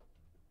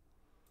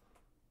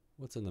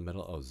 What's in the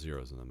middle? Oh,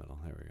 0's in the middle.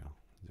 There we go.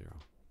 0.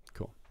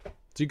 Cool.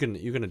 So you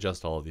can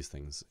adjust all of these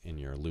things in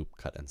your loop,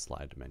 cut, and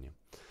slide menu.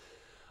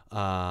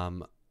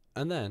 And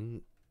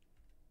then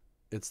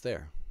it's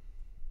there.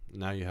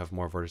 Now you have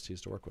more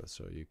vertices to work with,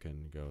 so you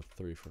can go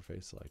 3 for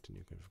face select, and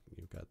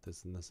you've got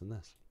this and this and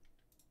this.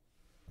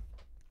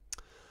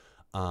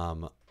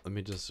 Let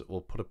me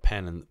we'll put a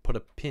pin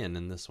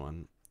in this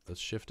one. Let's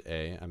Shift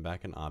A. I'm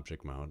back in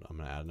object mode. I'm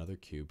gonna add another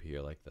cube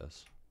here like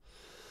this.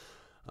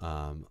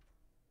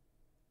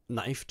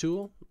 Knife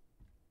tool.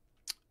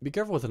 Be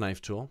careful with the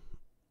knife tool.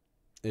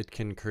 It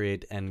can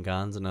create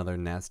n-gons and other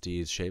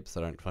nasty shapes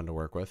that aren't fun to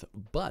work with.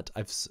 But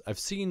I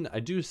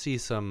do see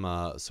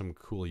some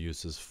cool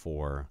uses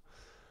for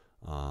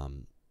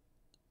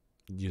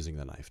using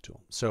the knife tool.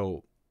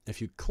 So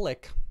if you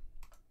click,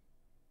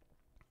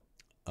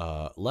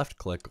 left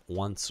click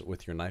once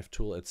with your knife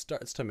tool, it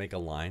starts to make a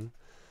line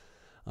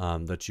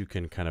that you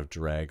can kind of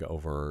drag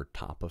over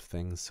top of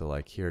things. So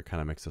like here, it kind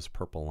of makes this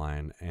purple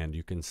line, and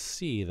you can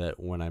see that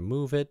when I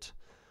move it,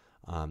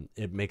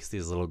 it makes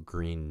these little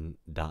green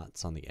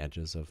dots on the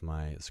edges of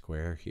my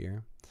square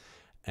here.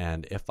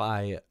 And if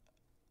I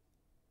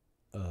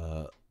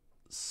left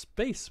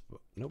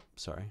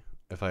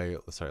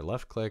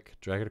click,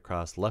 drag it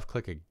across, left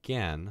click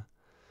again,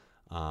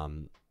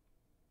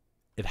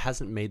 it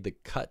hasn't made the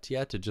cut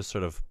yet. It just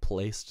sort of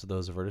placed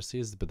those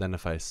vertices, but then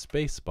if I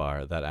space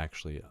bar, that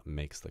actually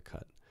makes the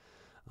cut.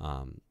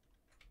 And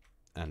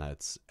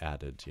it's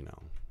added,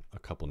 a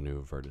couple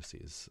new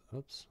vertices.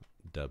 Oops.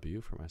 W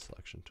for my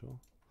selection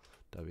tool.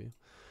 W.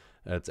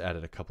 It's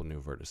added a couple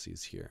new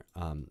vertices here.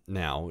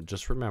 Now,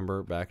 just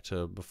remember back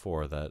to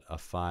before that a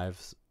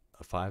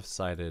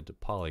five-sided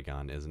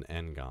polygon is an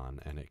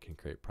n-gon, and it can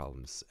create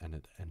problems. And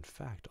it, in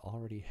fact,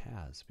 already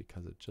has,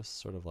 because it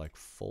just sort of like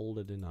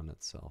folded in on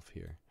itself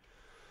here.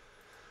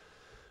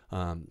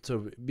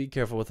 So be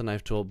careful with the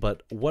knife tool.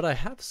 But what I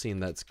have seen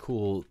that's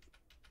cool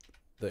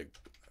that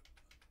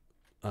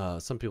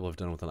some people have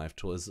done with the knife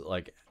tool is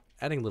like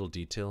adding little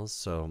details.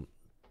 So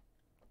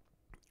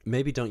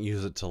maybe don't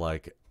use it to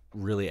like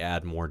really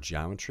add more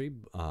geometry,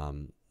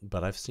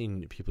 but I've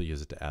seen people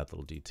use it to add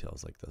little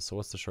details like this. So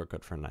what's the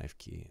shortcut for knife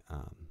key?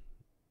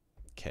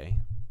 K.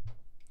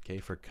 K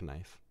for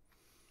knife.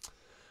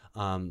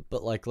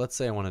 But like, let's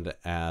say I wanted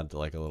to add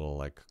like a little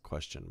like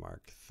question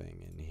mark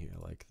thing in here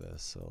like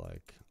this. So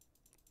like,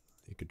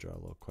 you could draw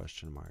a little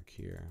question mark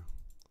here.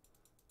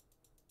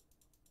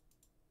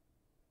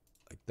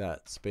 Like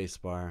that, space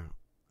bar,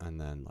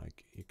 and then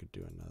like you could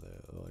do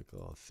another like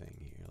little thing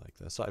here like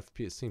this. So I've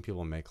seen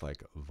people make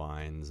like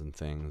vines and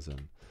things,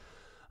 and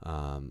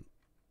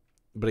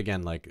but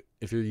again, like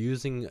if you're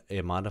using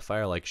a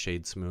modifier like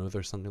shade smooth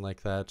or something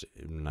like that,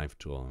 knife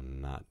tool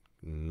not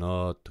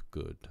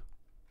good.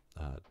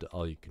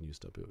 All you can use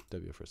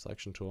W for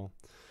selection tool,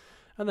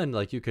 and then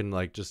like you can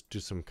like just do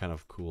some kind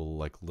of cool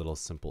like little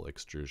simple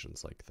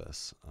extrusions like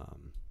this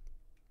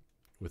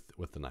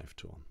with the knife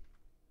tool.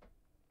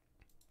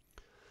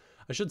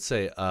 I should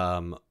say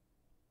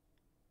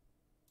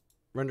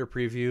render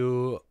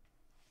preview,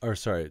 or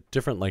sorry,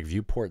 different like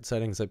viewport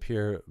settings up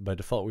here. By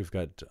default, we've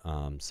got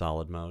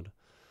solid mode.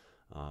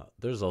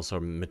 There's also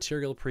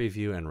material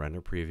preview and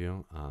render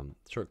preview.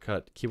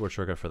 Keyboard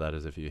shortcut for that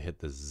is if you hit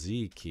the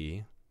Z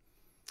key,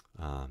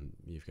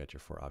 you've got your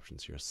 4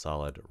 options here: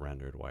 solid,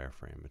 rendered,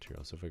 wireframe,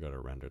 material. So if we go to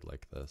rendered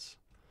like this,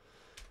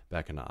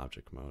 back into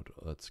object mode,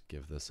 let's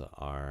give this a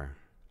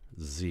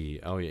RZ.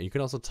 Oh yeah, you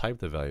can also type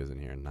the values in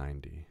here,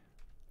 90.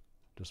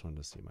 Just wanted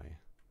to see my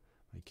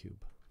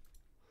cube.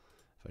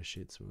 If I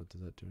shade smooth,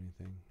 does that do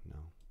anything? No.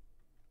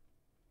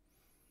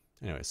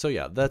 Anyway, so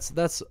yeah, that's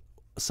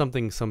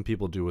something some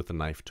people do with the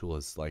knife tool,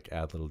 is like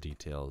add little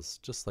details,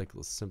 just like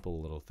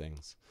simple little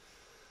things.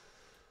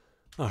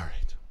 All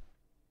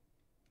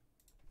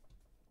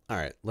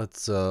right,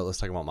 let's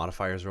talk about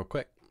modifiers real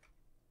quick.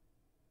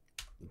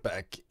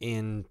 Back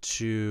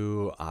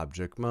into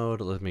object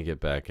mode. Let me get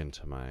back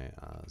into my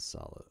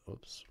solid.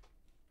 Oops.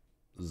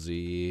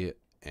 Z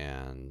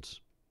and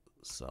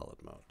solid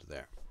mode.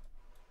 There.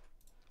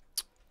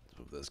 Let's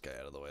move this guy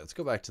out of the way. Let's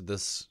go back to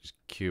this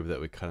cube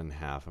that we cut in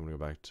half. I'm going to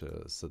go back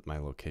to set my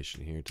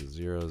location here to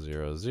 0,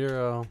 0,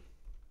 0.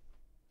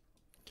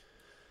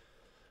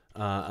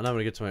 And I'm going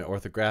to get to my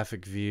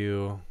orthographic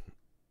view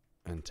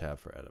and tab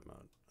for edit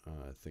mode.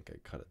 I think I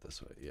cut it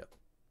this way. Yep.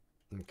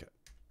 Okay.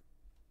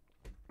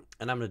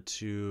 And I'm going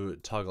to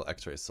toggle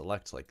X-ray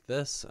select like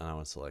this. And I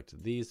want to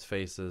select these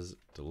faces,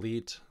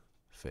 delete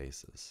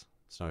faces.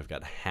 So now we've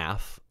got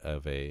half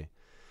of a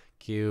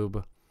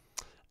cube.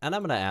 And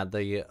I'm going to add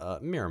the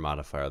mirror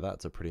modifier.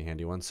 That's a pretty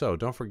handy one. So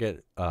don't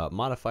forget,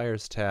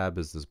 modifiers tab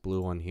is this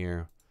blue one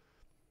here.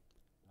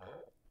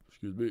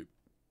 Excuse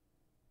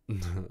me.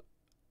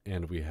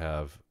 And we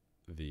have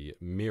the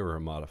mirror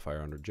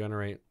modifier under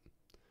generate.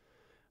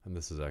 And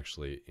this is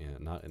actually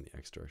not in the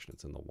X direction,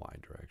 it's in the Y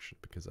direction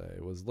because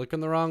I was looking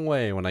the wrong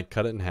way when I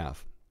cut it in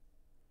half.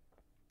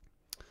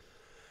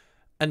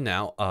 And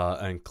now,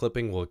 and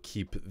clipping will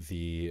keep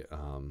the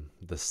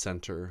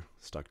center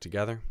stuck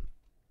together.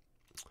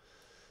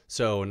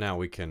 So now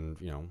we can,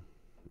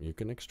 you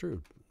can extrude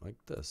like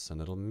this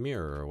and it'll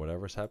mirror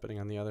whatever's happening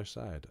on the other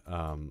side.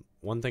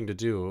 One thing to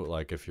do,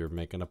 like if you're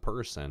making a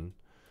person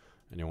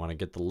and you want to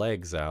get the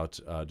legs out,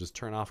 just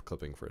turn off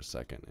clipping for a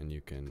second and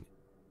you can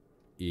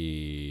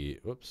E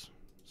like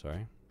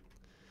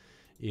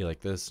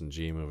this, and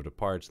G move it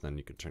apart, so then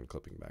you can turn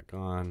clipping back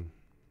on.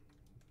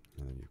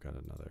 And then you've got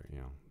another,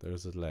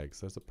 there's the legs,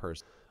 there's a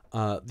person.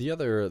 The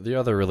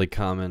other really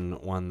common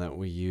one that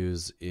we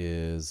use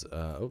is,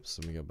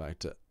 let me go back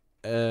to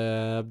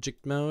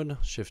object mode,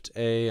 Shift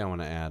A. I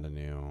want to add a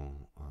new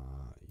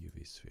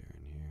UV sphere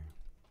in here.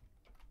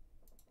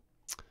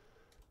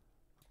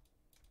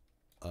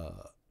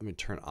 Let me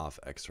turn off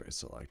X-ray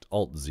select.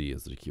 Alt Z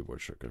is the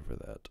keyboard shortcut for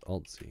that.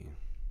 Alt Z.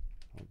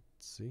 Alt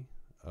Z.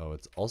 Oh,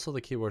 it's also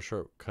the keyboard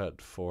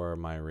shortcut for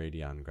my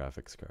Radeon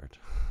graphics card.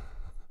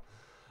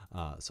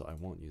 So I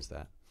won't use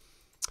that.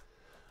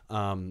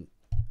 The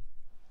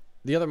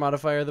other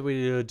modifier that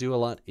we do a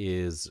lot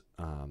is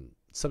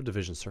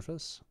subdivision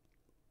surface.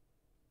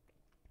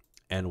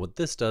 And what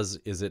this does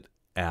is it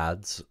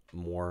adds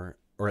more,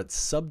 or it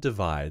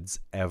subdivides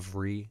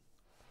every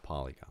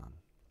polygon,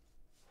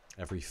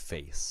 every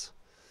face.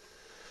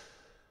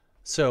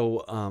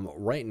 So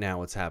right now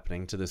what's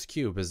happening to this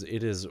cube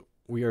is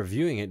we are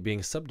viewing it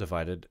being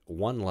subdivided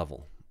one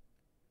level.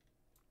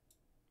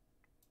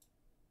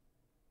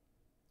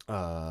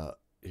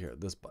 Here,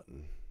 this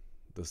button,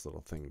 this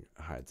little thing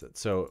hides it.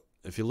 So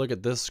if you look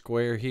at this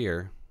square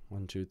here,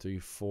 1, 2, 3,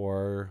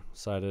 4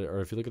 sided,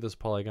 or if you look at this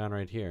polygon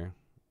right here,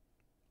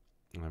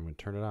 and I'm going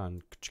to turn it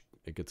on,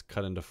 it gets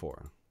cut into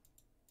 4.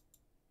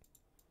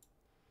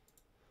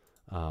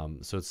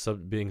 So it's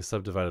being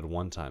subdivided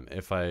one time.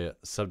 If I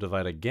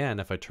subdivide again,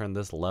 if I turn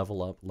this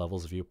level up,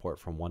 levels viewport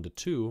from 1 to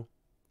 2,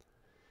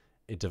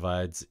 it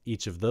divides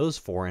each of those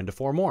 4 into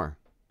 4 more.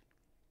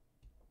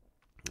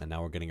 And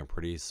now we're getting a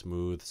pretty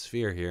smooth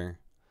sphere here,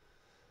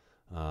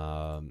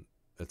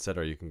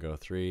 etc. You can go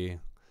 3.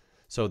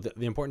 So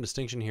the important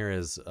distinction here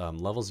is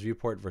levels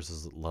viewport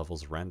versus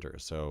levels render.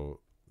 So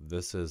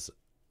this is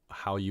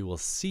how you will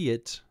see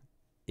it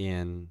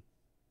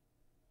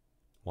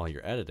while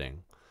you're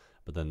editing.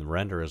 But then the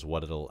render is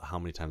how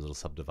many times it'll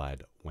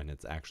subdivide when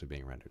it's actually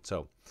being rendered.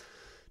 So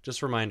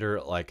Just a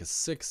reminder, like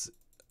 6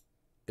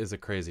 is a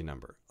crazy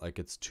number. Like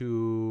it's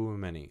too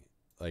many.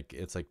 Like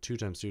it's like 2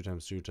 times 2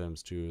 times 2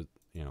 times 2,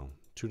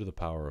 2 to the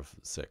power of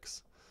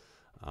 6,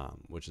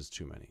 which is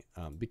too many.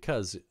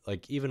 Because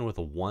like even with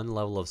a 1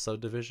 level of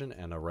subdivision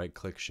and a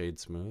right-click shade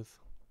smooth,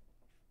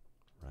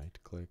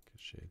 right-click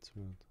shade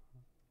smooth,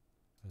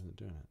 isn't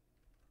doing it.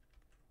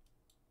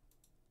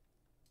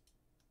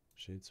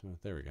 Shade smooth,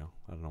 there we go.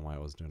 I don't know why I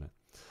was doing it.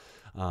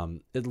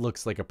 It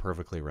looks like a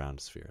perfectly round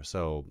sphere.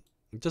 So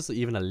just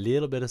even a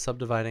little bit of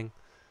subdividing,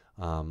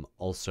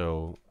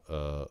 also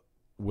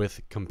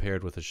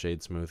compared with a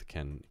shade smooth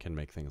can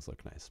make things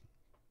look nice.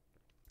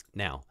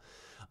 Now,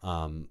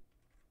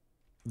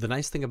 the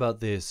nice thing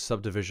about this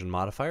subdivision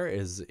modifier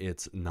is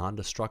it's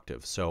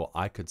non-destructive. So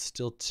I could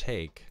still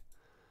take,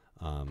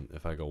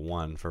 if I go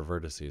 1 for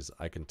vertices,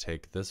 I can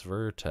take this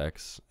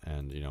vertex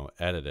and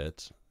edit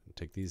it.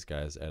 Take these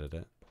guys, edit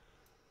it,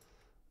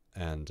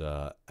 and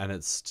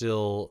it's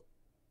still,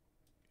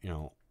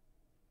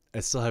 I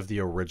still have the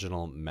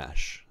original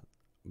mesh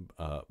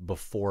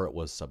before it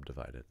was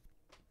subdivided.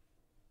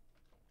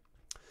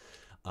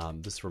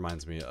 This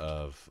reminds me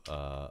of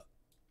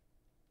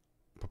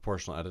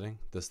proportional editing,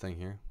 this thing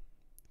here,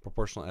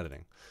 proportional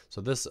editing. So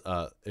this,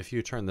 if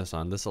you turn this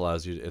on, this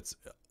allows you, it's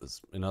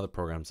in other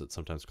programs it's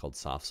sometimes called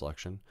soft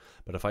selection,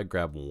 but if I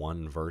grab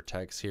one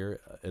vertex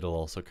here, it'll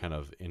also kind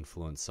of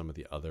influence some of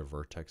the other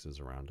vertexes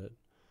around it.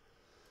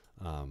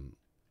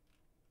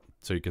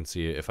 So you can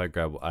see if I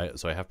grab,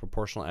 so I have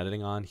proportional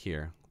editing on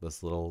here,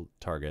 this little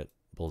target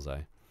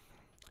bullseye.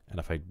 And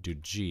if I do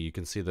G, you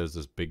can see there's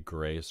this big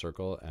gray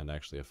circle, and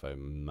actually if I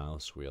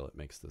mouse wheel, it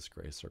makes this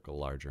gray circle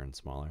larger and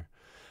smaller.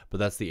 But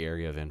that's the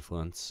area of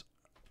influence,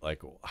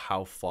 like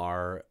how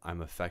far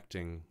I'm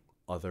affecting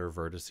other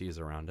vertices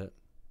around it.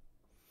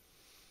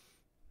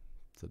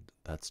 So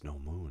that's no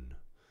moon.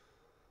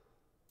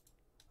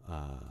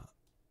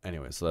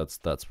 Anyway, so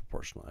that's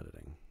proportional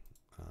editing.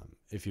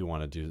 If you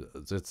want to do,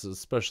 it's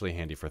especially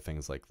handy for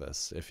things like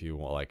this. If you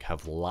like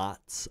have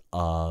lots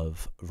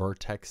of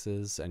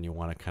vertexes and you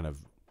want to kind of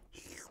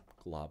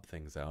glob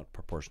things out,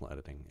 proportional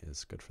editing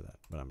is good for that.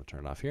 But I'm gonna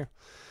turn it off here.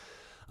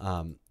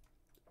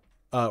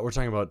 We're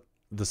talking about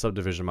the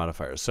subdivision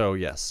modifier. So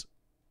yes,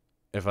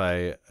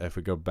 if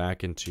we go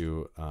back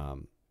into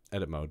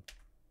edit mode,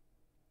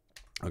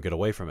 I'll get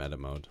away from edit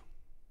mode.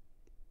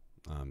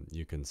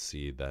 You can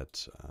see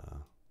that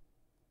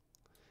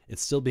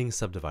it's still being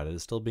subdivided.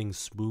 It's still being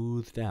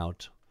smoothed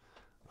out,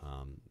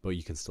 but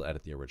you can still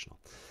edit the original.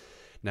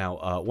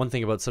 Now, one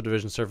thing about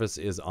subdivision surface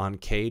is on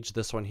cage,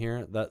 this one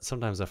here, that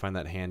sometimes I find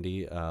that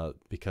handy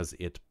because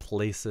it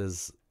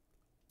places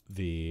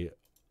the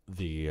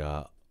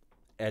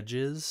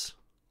edges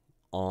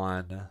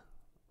on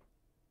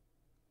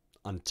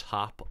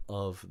top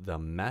of the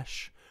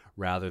mesh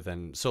rather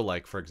than, so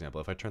like for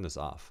example, if I turn this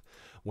off,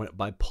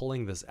 by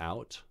pulling this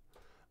out,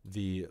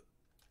 the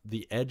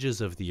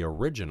edges of the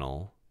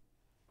original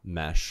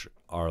mesh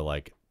are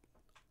like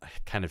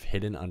kind of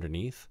hidden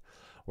underneath,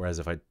 whereas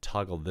if I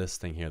toggle this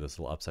thing here, this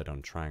little upside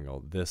down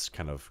triangle, this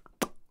kind of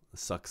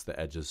sucks the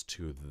edges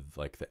to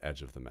the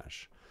edge of the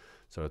mesh,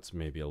 so it's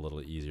maybe a little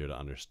easier to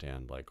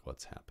understand like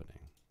what's happening.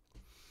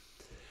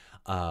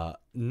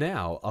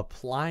 Now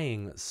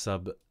applying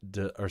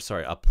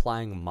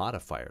applying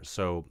modifiers.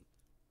 So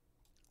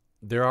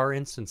there are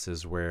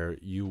instances where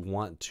you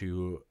want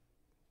to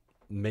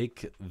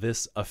make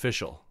this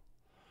official,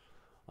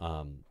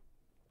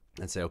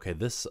 and say, okay,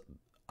 this,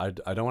 I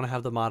don't want to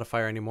have the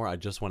modifier anymore. I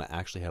just want to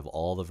actually have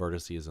all the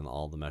vertices and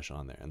all the mesh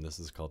on there. And this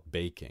is called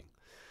baking.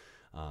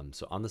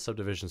 So on the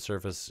subdivision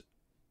surface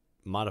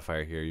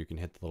modifier here, you can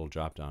hit the little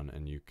drop down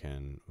and you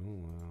can,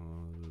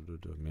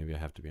 maybe I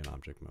have to be in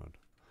object mode.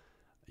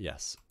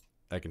 Yes,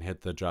 I can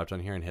hit the drop down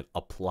here and hit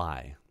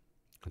apply.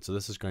 And so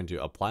this is going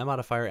to apply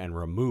modifier and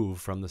remove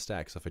from the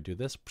stack. So if I do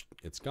this,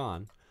 it's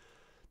gone.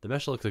 The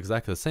mesh looks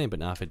exactly the same, but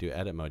now if I do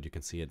edit mode, you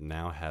can see it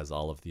now has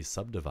all of these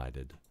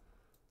subdivided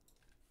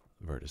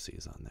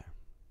vertices on there.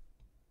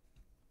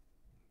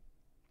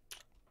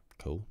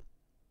 Cool.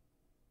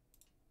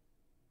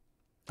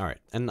 All right,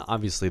 and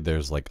obviously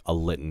there's like a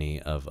litany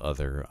of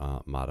other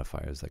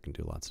modifiers that can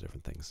do lots of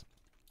different things.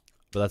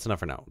 But that's enough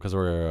for now because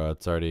we're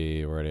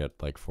already at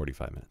like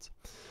 45 minutes.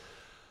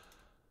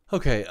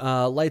 Okay,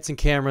 lights and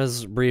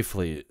cameras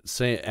briefly.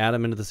 Add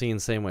them into the scene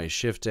same way.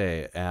 Shift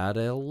A, add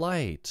a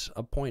light,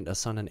 a point, a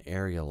sun, an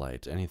area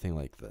light, anything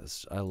like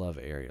this. I love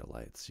area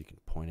lights. You can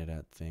point it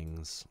at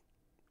things.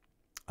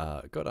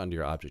 Go down to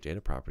your object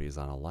data properties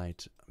on a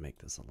light. Make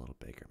this a little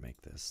bigger.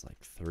 Make this like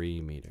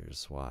 3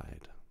 meters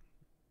wide.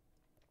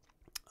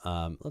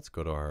 Let's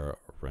go to our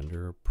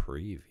render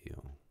preview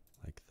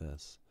like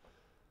this.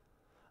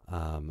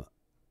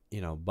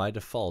 By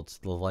default,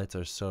 the lights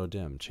are so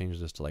dim. Change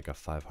this to like a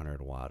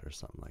 500 watt or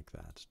something like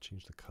that.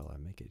 Change the color.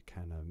 Make it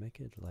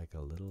like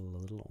a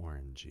little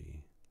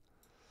orangey.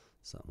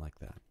 Something like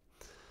that.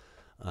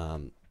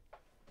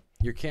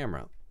 Your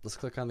camera. Let's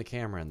click on the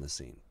camera in the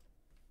scene.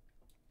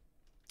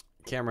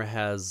 camera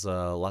has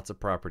lots of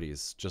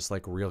properties, just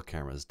like real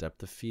cameras.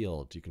 Depth of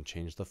field, you can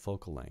change the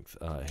focal length.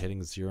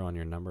 Hitting 0 on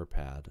your number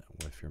pad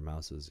if your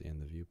mouse is in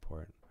the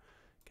viewport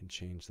can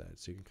change that.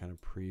 So you can kind of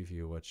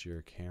preview what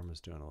your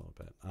camera's doing a little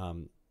bit.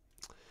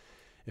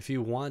 If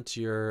you want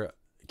your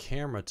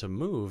camera to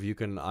move, you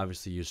can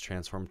obviously use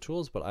transform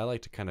tools, but I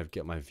like to kind of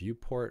get my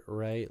viewport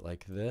right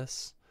like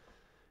this,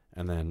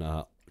 and then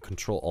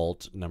Control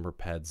Alt number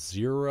pad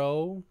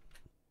 0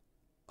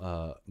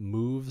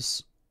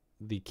 moves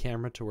the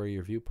camera to where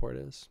your viewport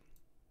is.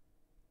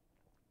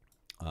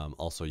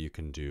 Also, you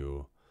can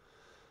do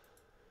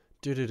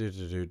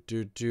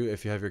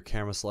if you have your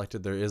camera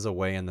selected, there is a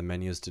way in the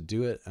menus to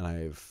do it, and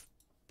I've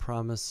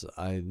promised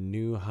I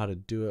knew how to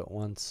do it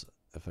once.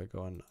 If I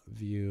go on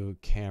view,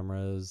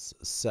 cameras,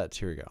 set,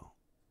 here we go.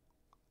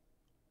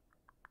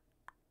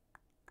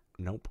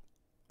 Nope.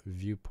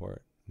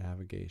 Viewport,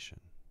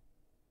 navigation.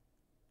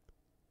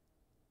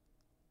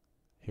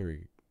 Here we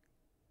go.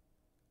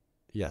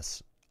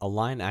 Yes.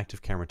 Align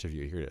active camera to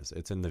view. Here it is.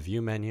 It's in the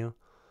view menu.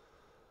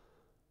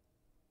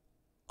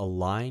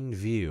 Align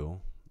view,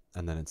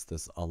 and then it's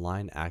this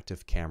align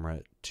active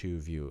camera to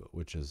view,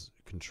 which is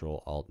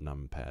Control Alt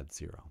numpad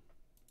 0.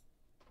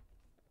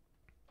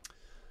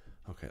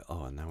 Okay.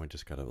 Oh, and now we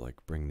just gotta like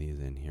bring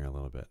these in here a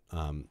little bit.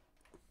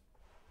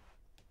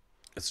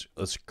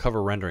 Let's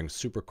cover rendering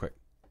super quick.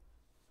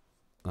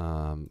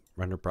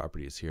 Render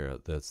properties here.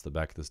 That's the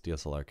back of this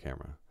DSLR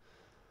camera.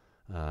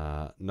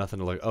 Nothing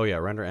to look. Oh yeah,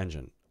 render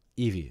engine.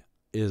 Eevee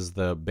is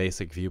the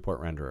basic viewport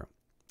renderer.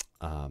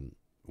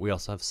 We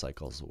also have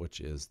Cycles,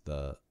 which is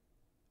the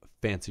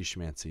fancy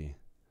schmancy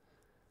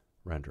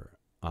renderer.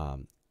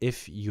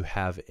 If you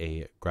have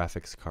a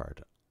graphics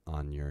card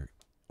on your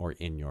or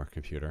in your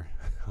computer,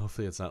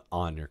 hopefully it's not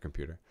on your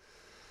computer,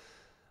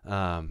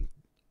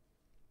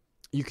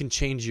 you can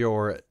change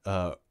your,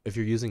 if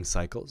you're using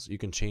Cycles, you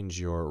can change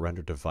your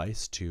render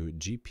device to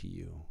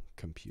GPU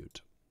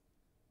compute.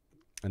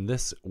 And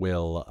this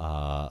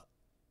will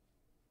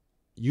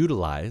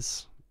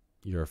utilize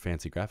your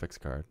fancy graphics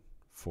card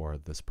for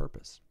this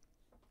purpose.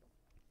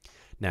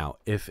 Now,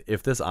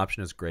 if this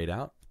option is grayed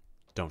out,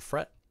 don't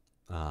fret.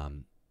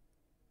 Go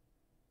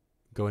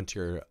into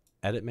your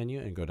edit menu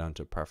and go down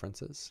to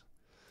preferences.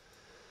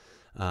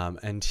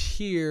 And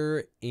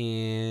here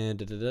in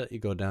you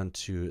go down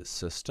to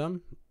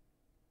system,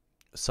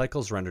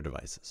 Cycles render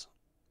devices.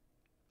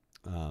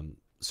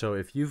 So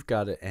if you've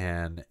got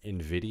an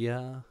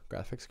NVIDIA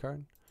graphics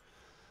card,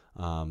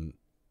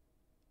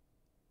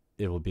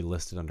 it will be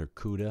listed under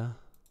CUDA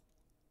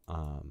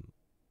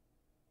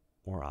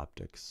or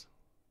optics.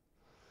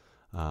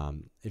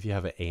 If you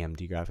have an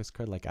AMD graphics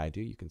card like I do,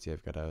 you can see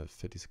I've got a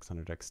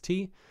 5600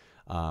 XT.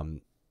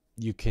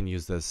 You can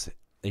use this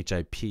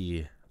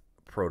HIP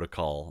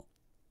protocol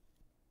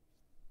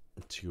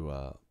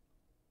to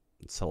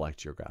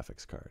select your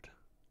graphics card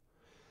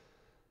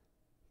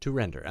to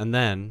render. And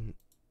then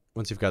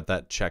once you've got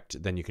that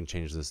checked, then you can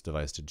change this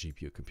device to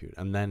GPU compute.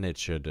 And then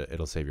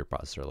it'll save your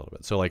processor a little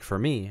bit. So like for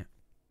me,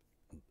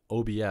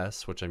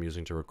 OBS, which I'm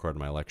using to record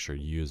my lecture,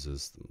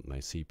 uses my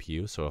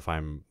CPU. So if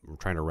I'm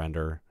trying to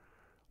render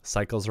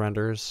Cycles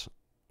renders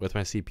with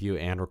my CPU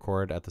and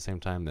record at the same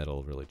time,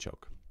 that'll really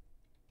choke.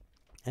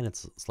 And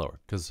it's slower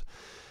because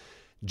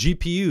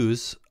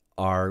GPUs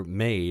are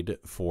made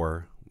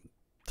for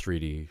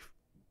 3D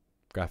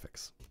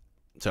graphics.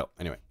 So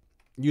anyway,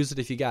 use it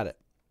if you got it.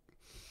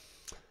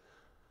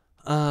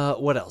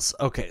 What else?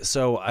 Okay,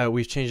 so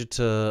we've changed it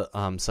to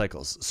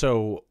Cycles.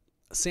 So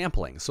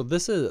sampling. So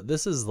this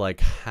is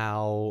like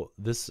how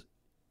this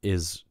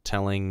is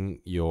telling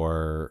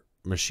your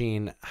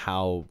machine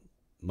how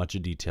much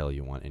detail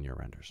you want in your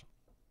renders.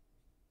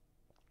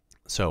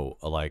 So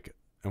like,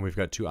 and we've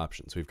got two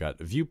options. We've got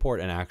viewport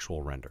and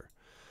actual render.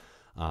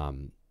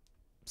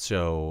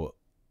 So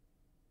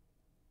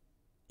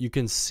you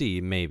can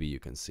see, maybe you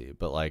can see,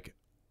 but like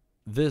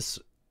this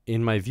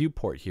in my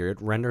viewport here,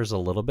 it renders a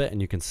little bit,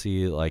 and you can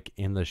see like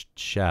in the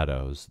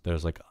shadows,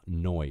 there's like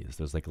noise.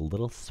 There's like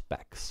little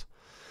specks.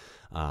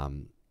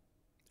 And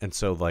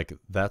so like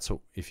that's,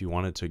 if you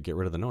wanted to get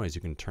rid of the noise,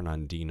 you can turn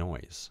on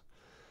denoise,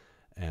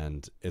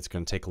 and it's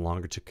going to take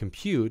longer to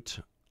compute,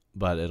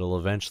 but it'll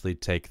eventually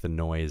take the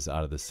noise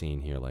out of the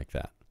scene here like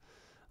that.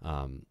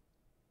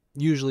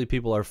 Usually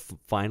people are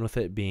fine with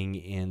it being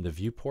in the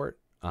viewport,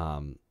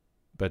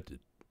 but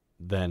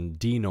then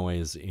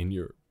denoise in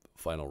your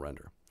final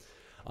render.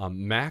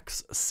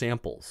 Max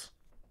samples.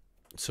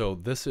 So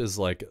this is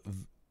like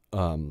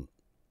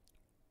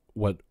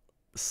what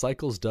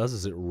Cycles does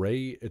is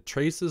it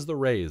traces the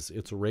rays.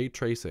 It's ray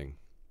tracing.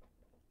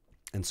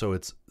 And so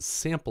it's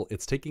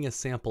taking a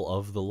sample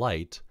of the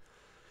light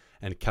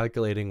and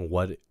calculating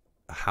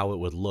how it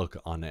would look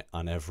on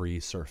every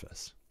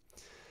surface.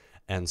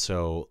 And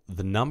so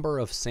the number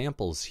of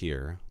samples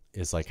here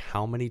is like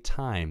how many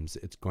times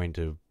it's going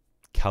to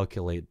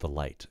calculate the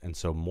light. And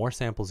so more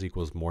samples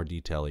equals more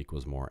detail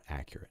equals more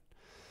accurate,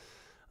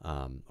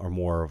 or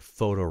more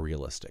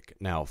photorealistic.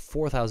 Now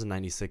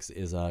 4096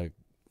 is a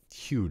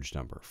huge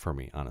number for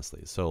me,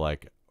 honestly. So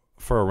like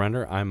for a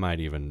render, I might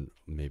even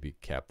maybe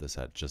cap this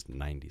at just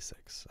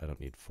 96. I don't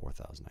need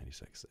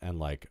 4096. And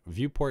like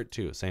viewport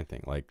too, same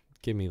thing. Like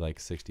give me like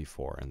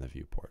 64 in the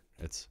viewport.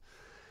 It's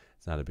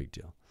not a big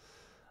deal.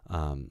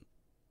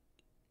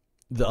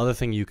 The other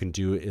thing you can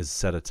do is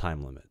set a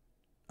time limit.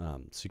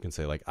 So you can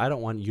say like, I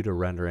don't want you to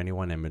render any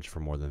one image for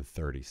more than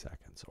 30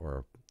 seconds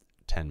or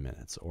 10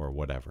 minutes or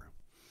whatever.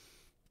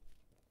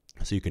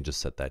 So you can just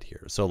set that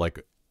here. So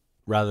like,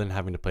 rather than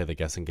having to play the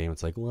guessing game,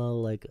 it's like,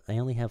 well, like I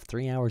only have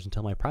 3 hours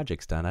until my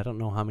project's done. I don't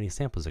know how many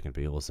samples it can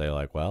be. We'll say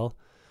like, well,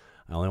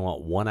 I only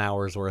want 1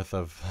 hour's worth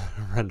of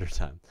render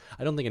time.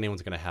 I don't think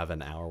anyone's going to have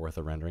an hour worth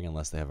of rendering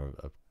unless they have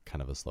a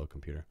kind of a slow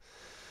computer.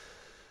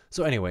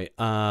 So anyway,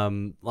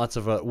 lots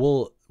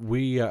of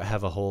we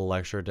have a whole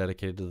lecture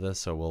dedicated to this,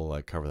 so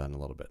we'll cover that in a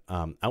little bit.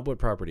 Output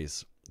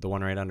properties, the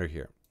one right under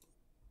here.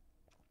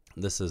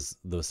 This is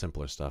the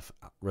simpler stuff.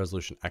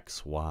 Resolution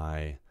X,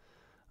 Y.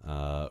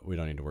 We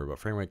don't need to worry about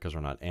frame rate because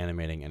we're not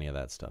animating any of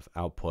that stuff.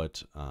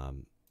 Output,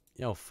 you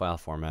know, file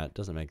format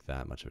doesn't make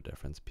that much of a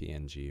difference.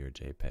 PNG or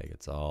JPEG,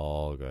 it's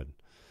all good.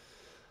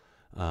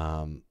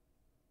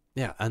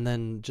 Yeah, and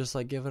then just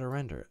like give it a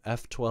render.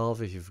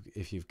 F12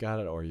 if you've got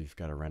it, or you've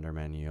got a render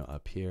menu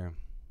up here.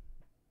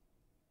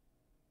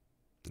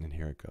 And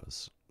here it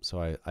goes.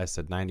 So I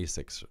said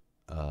 96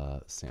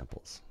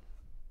 samples.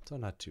 So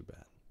not too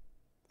bad.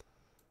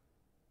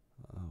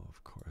 Oh,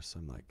 of course,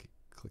 I'm like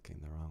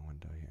clicking the wrong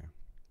window here.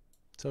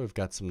 So we've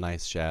got some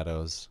nice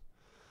shadows.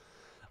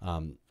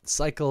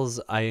 Cycles,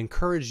 I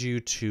encourage you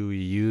to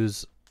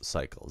use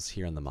cycles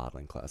here in the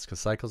modeling class, because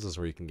cycles is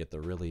where you can get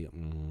the really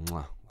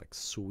like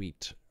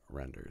sweet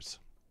renders.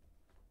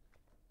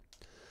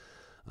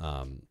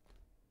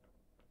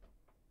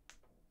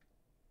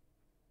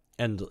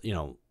 And you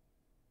know,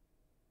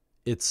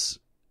 it's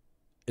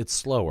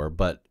slower,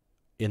 but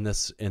in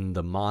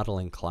the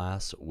modeling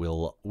class,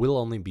 we'll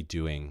only be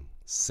doing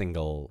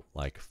single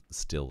like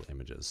still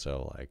images.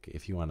 So like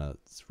if you want to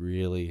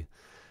really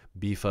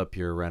beef up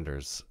your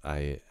renders,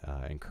 I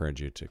encourage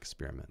you to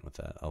experiment with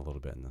that a little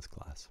bit in this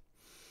class.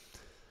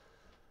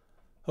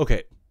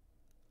 Okay.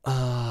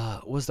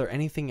 Was there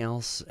anything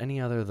else? Any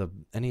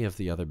of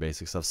the other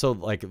basic stuff? So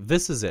like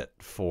this is it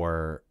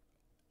for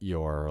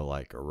your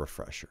like a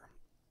refresher.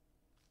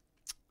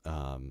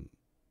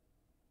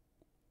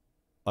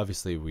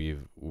 Obviously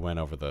we've went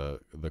over the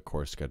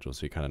course schedule,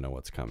 so you kind of know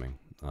what's coming.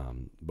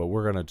 But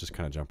we're gonna just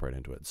kind of jump right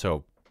into it.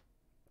 So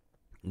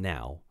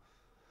now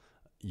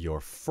your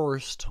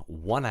first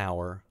 1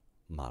 hour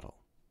model.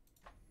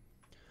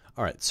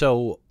 All right,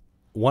 so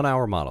 1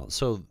 hour model.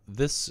 So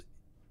this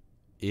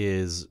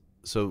is,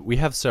 so we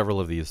have several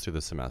of these through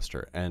the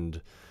semester,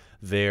 and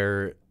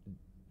they're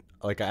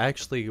like, I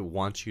actually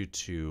want you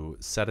to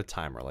set a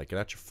timer, like get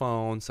out your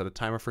phone, set a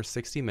timer for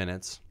 60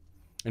 minutes.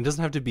 It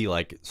doesn't have to be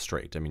like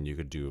straight. I mean, you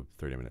could do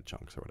 30-minute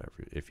chunks or whatever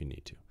if you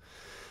need to.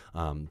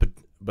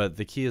 But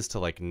the key is to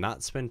like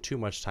not spend too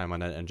much time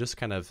on it and just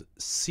kind of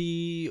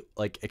see,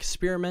 like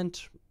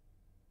experiment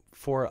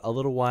for a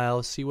little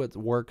while, see what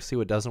works, see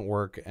what doesn't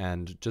work,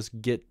 and just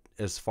get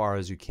as far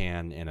as you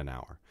can in an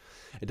hour.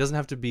 It doesn't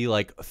have to be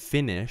like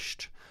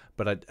finished,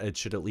 but it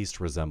should at least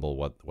resemble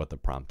what the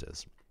prompt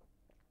is.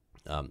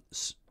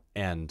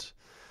 And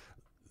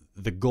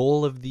the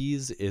goal of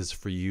these is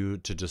for you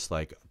to just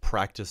like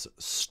practice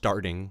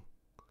starting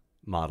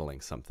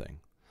modeling something.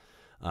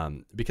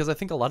 Because I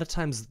think a lot of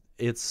times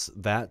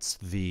that's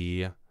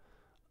the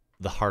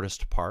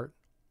hardest part,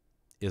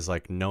 is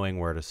like knowing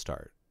where to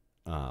start,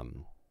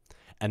 and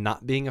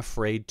not being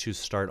afraid to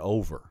start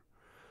over,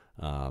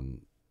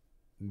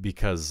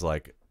 because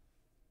like,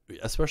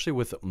 especially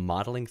with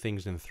modeling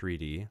things in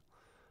 3D,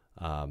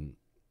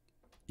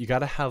 you got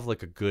to have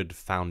like a good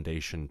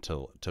foundation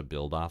to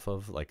build off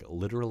of, like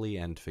literally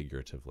and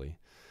figuratively.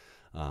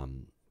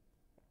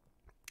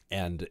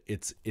 And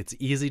it's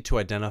easy to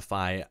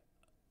identify.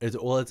 It's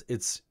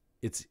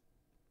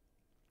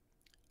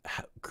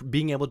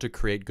being able to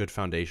create good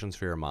foundations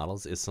for your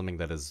models is something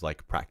that is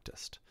like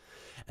practiced.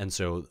 And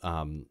so,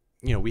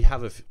 you know, we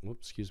have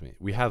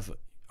we have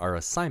our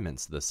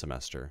assignments this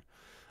semester,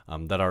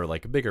 that are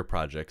like bigger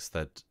projects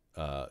that,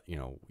 you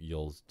know,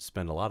 you'll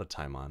spend a lot of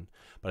time on.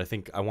 But I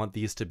think I want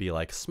these to be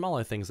like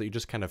smaller things that you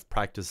just kind of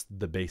practice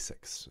the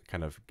basics,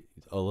 kind of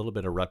a little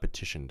bit of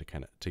repetition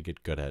to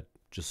get good at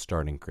just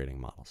starting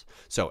creating models.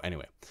 So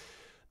anyway,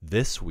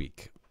 this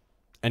week,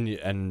 and you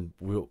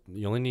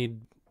only need,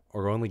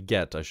 or only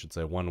get, I should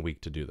say, 1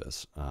 week to do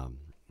this.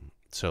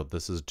 So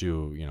this is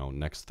due, you know,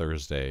 next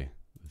next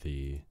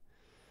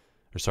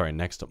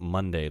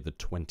Monday, the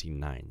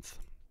 29th.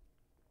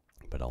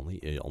 But only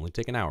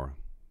take an hour.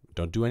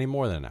 Don't do any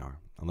more than an hour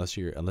unless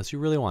you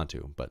really want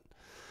to. But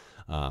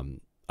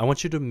I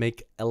want you to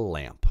make a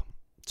lamp.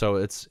 So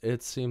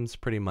it seems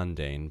pretty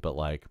mundane, but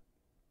like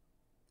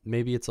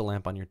maybe it's a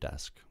lamp on your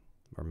desk,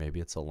 or maybe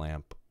it's a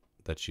lamp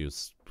that you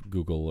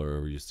Google,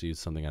 or you see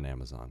something on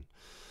Amazon.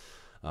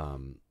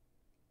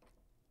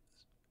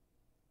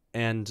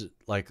 And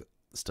like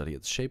study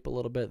its shape a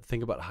little bit.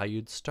 Think about how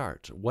you'd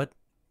start. What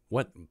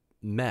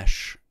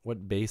mesh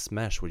What base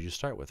mesh would you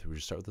start with? Would you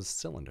start with a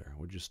cylinder?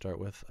 Would you start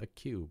with a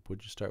cube?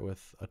 Would you start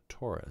with a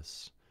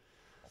torus?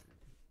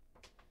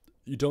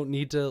 You don't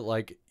need to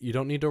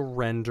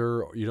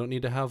render, you don't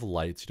need to have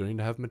lights, you don't need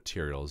to have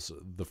materials.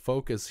 The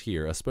focus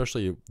here,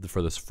 especially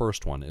for this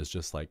first one, is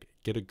just like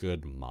get a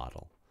good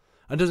model.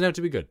 It doesn't have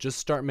to be good. Just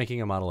start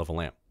making a model of a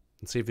lamp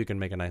and see if you can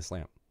make a nice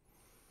lamp.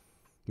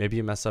 Maybe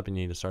you mess up and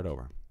you need to start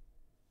over.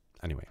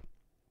 Anyway,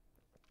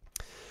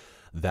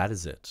 that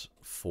is it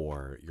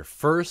for your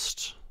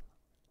first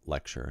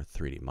lecture,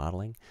 3D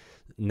modeling.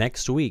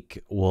 Next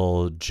week,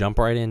 we'll jump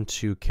right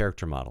into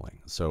character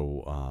modeling.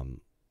 So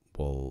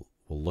we'll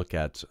look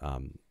at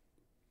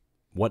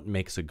what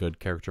makes a good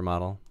character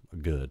model.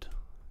 Good.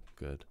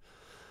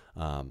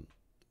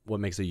 What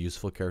makes a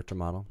useful character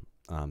model.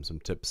 Some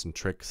tips and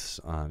tricks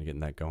on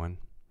getting that going.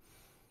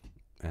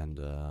 And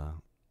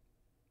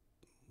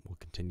we'll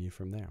continue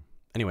from there.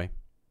 Anyway,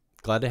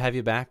 glad to have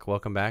you back.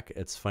 Welcome back.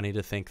 It's funny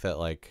to think that,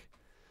 like,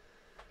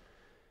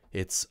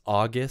 it's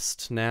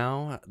August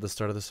now, the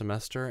start of the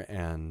semester,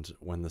 and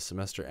when the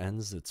semester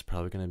ends, it's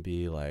probably going to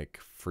be like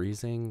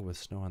freezing with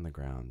snow on the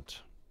ground.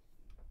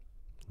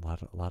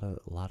 A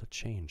lot of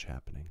change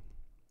happening.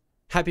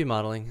 Happy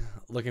modeling.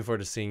 Looking forward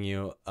to seeing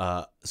you.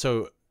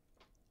 So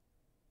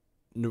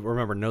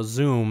remember, no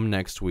Zoom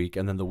next week,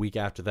 and then the week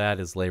after that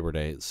is Labor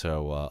Day.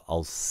 So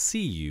I'll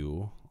see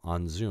you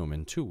on Zoom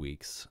in 2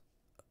 weeks.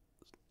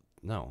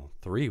 No,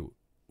 3.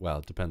 Well,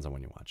 it depends on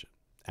when you watch it.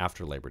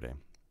 After Labor Day.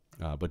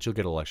 But you'll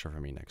get a lecture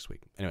from me next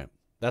week. Anyway,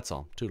 that's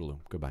all. Toodaloo.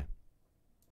 Goodbye.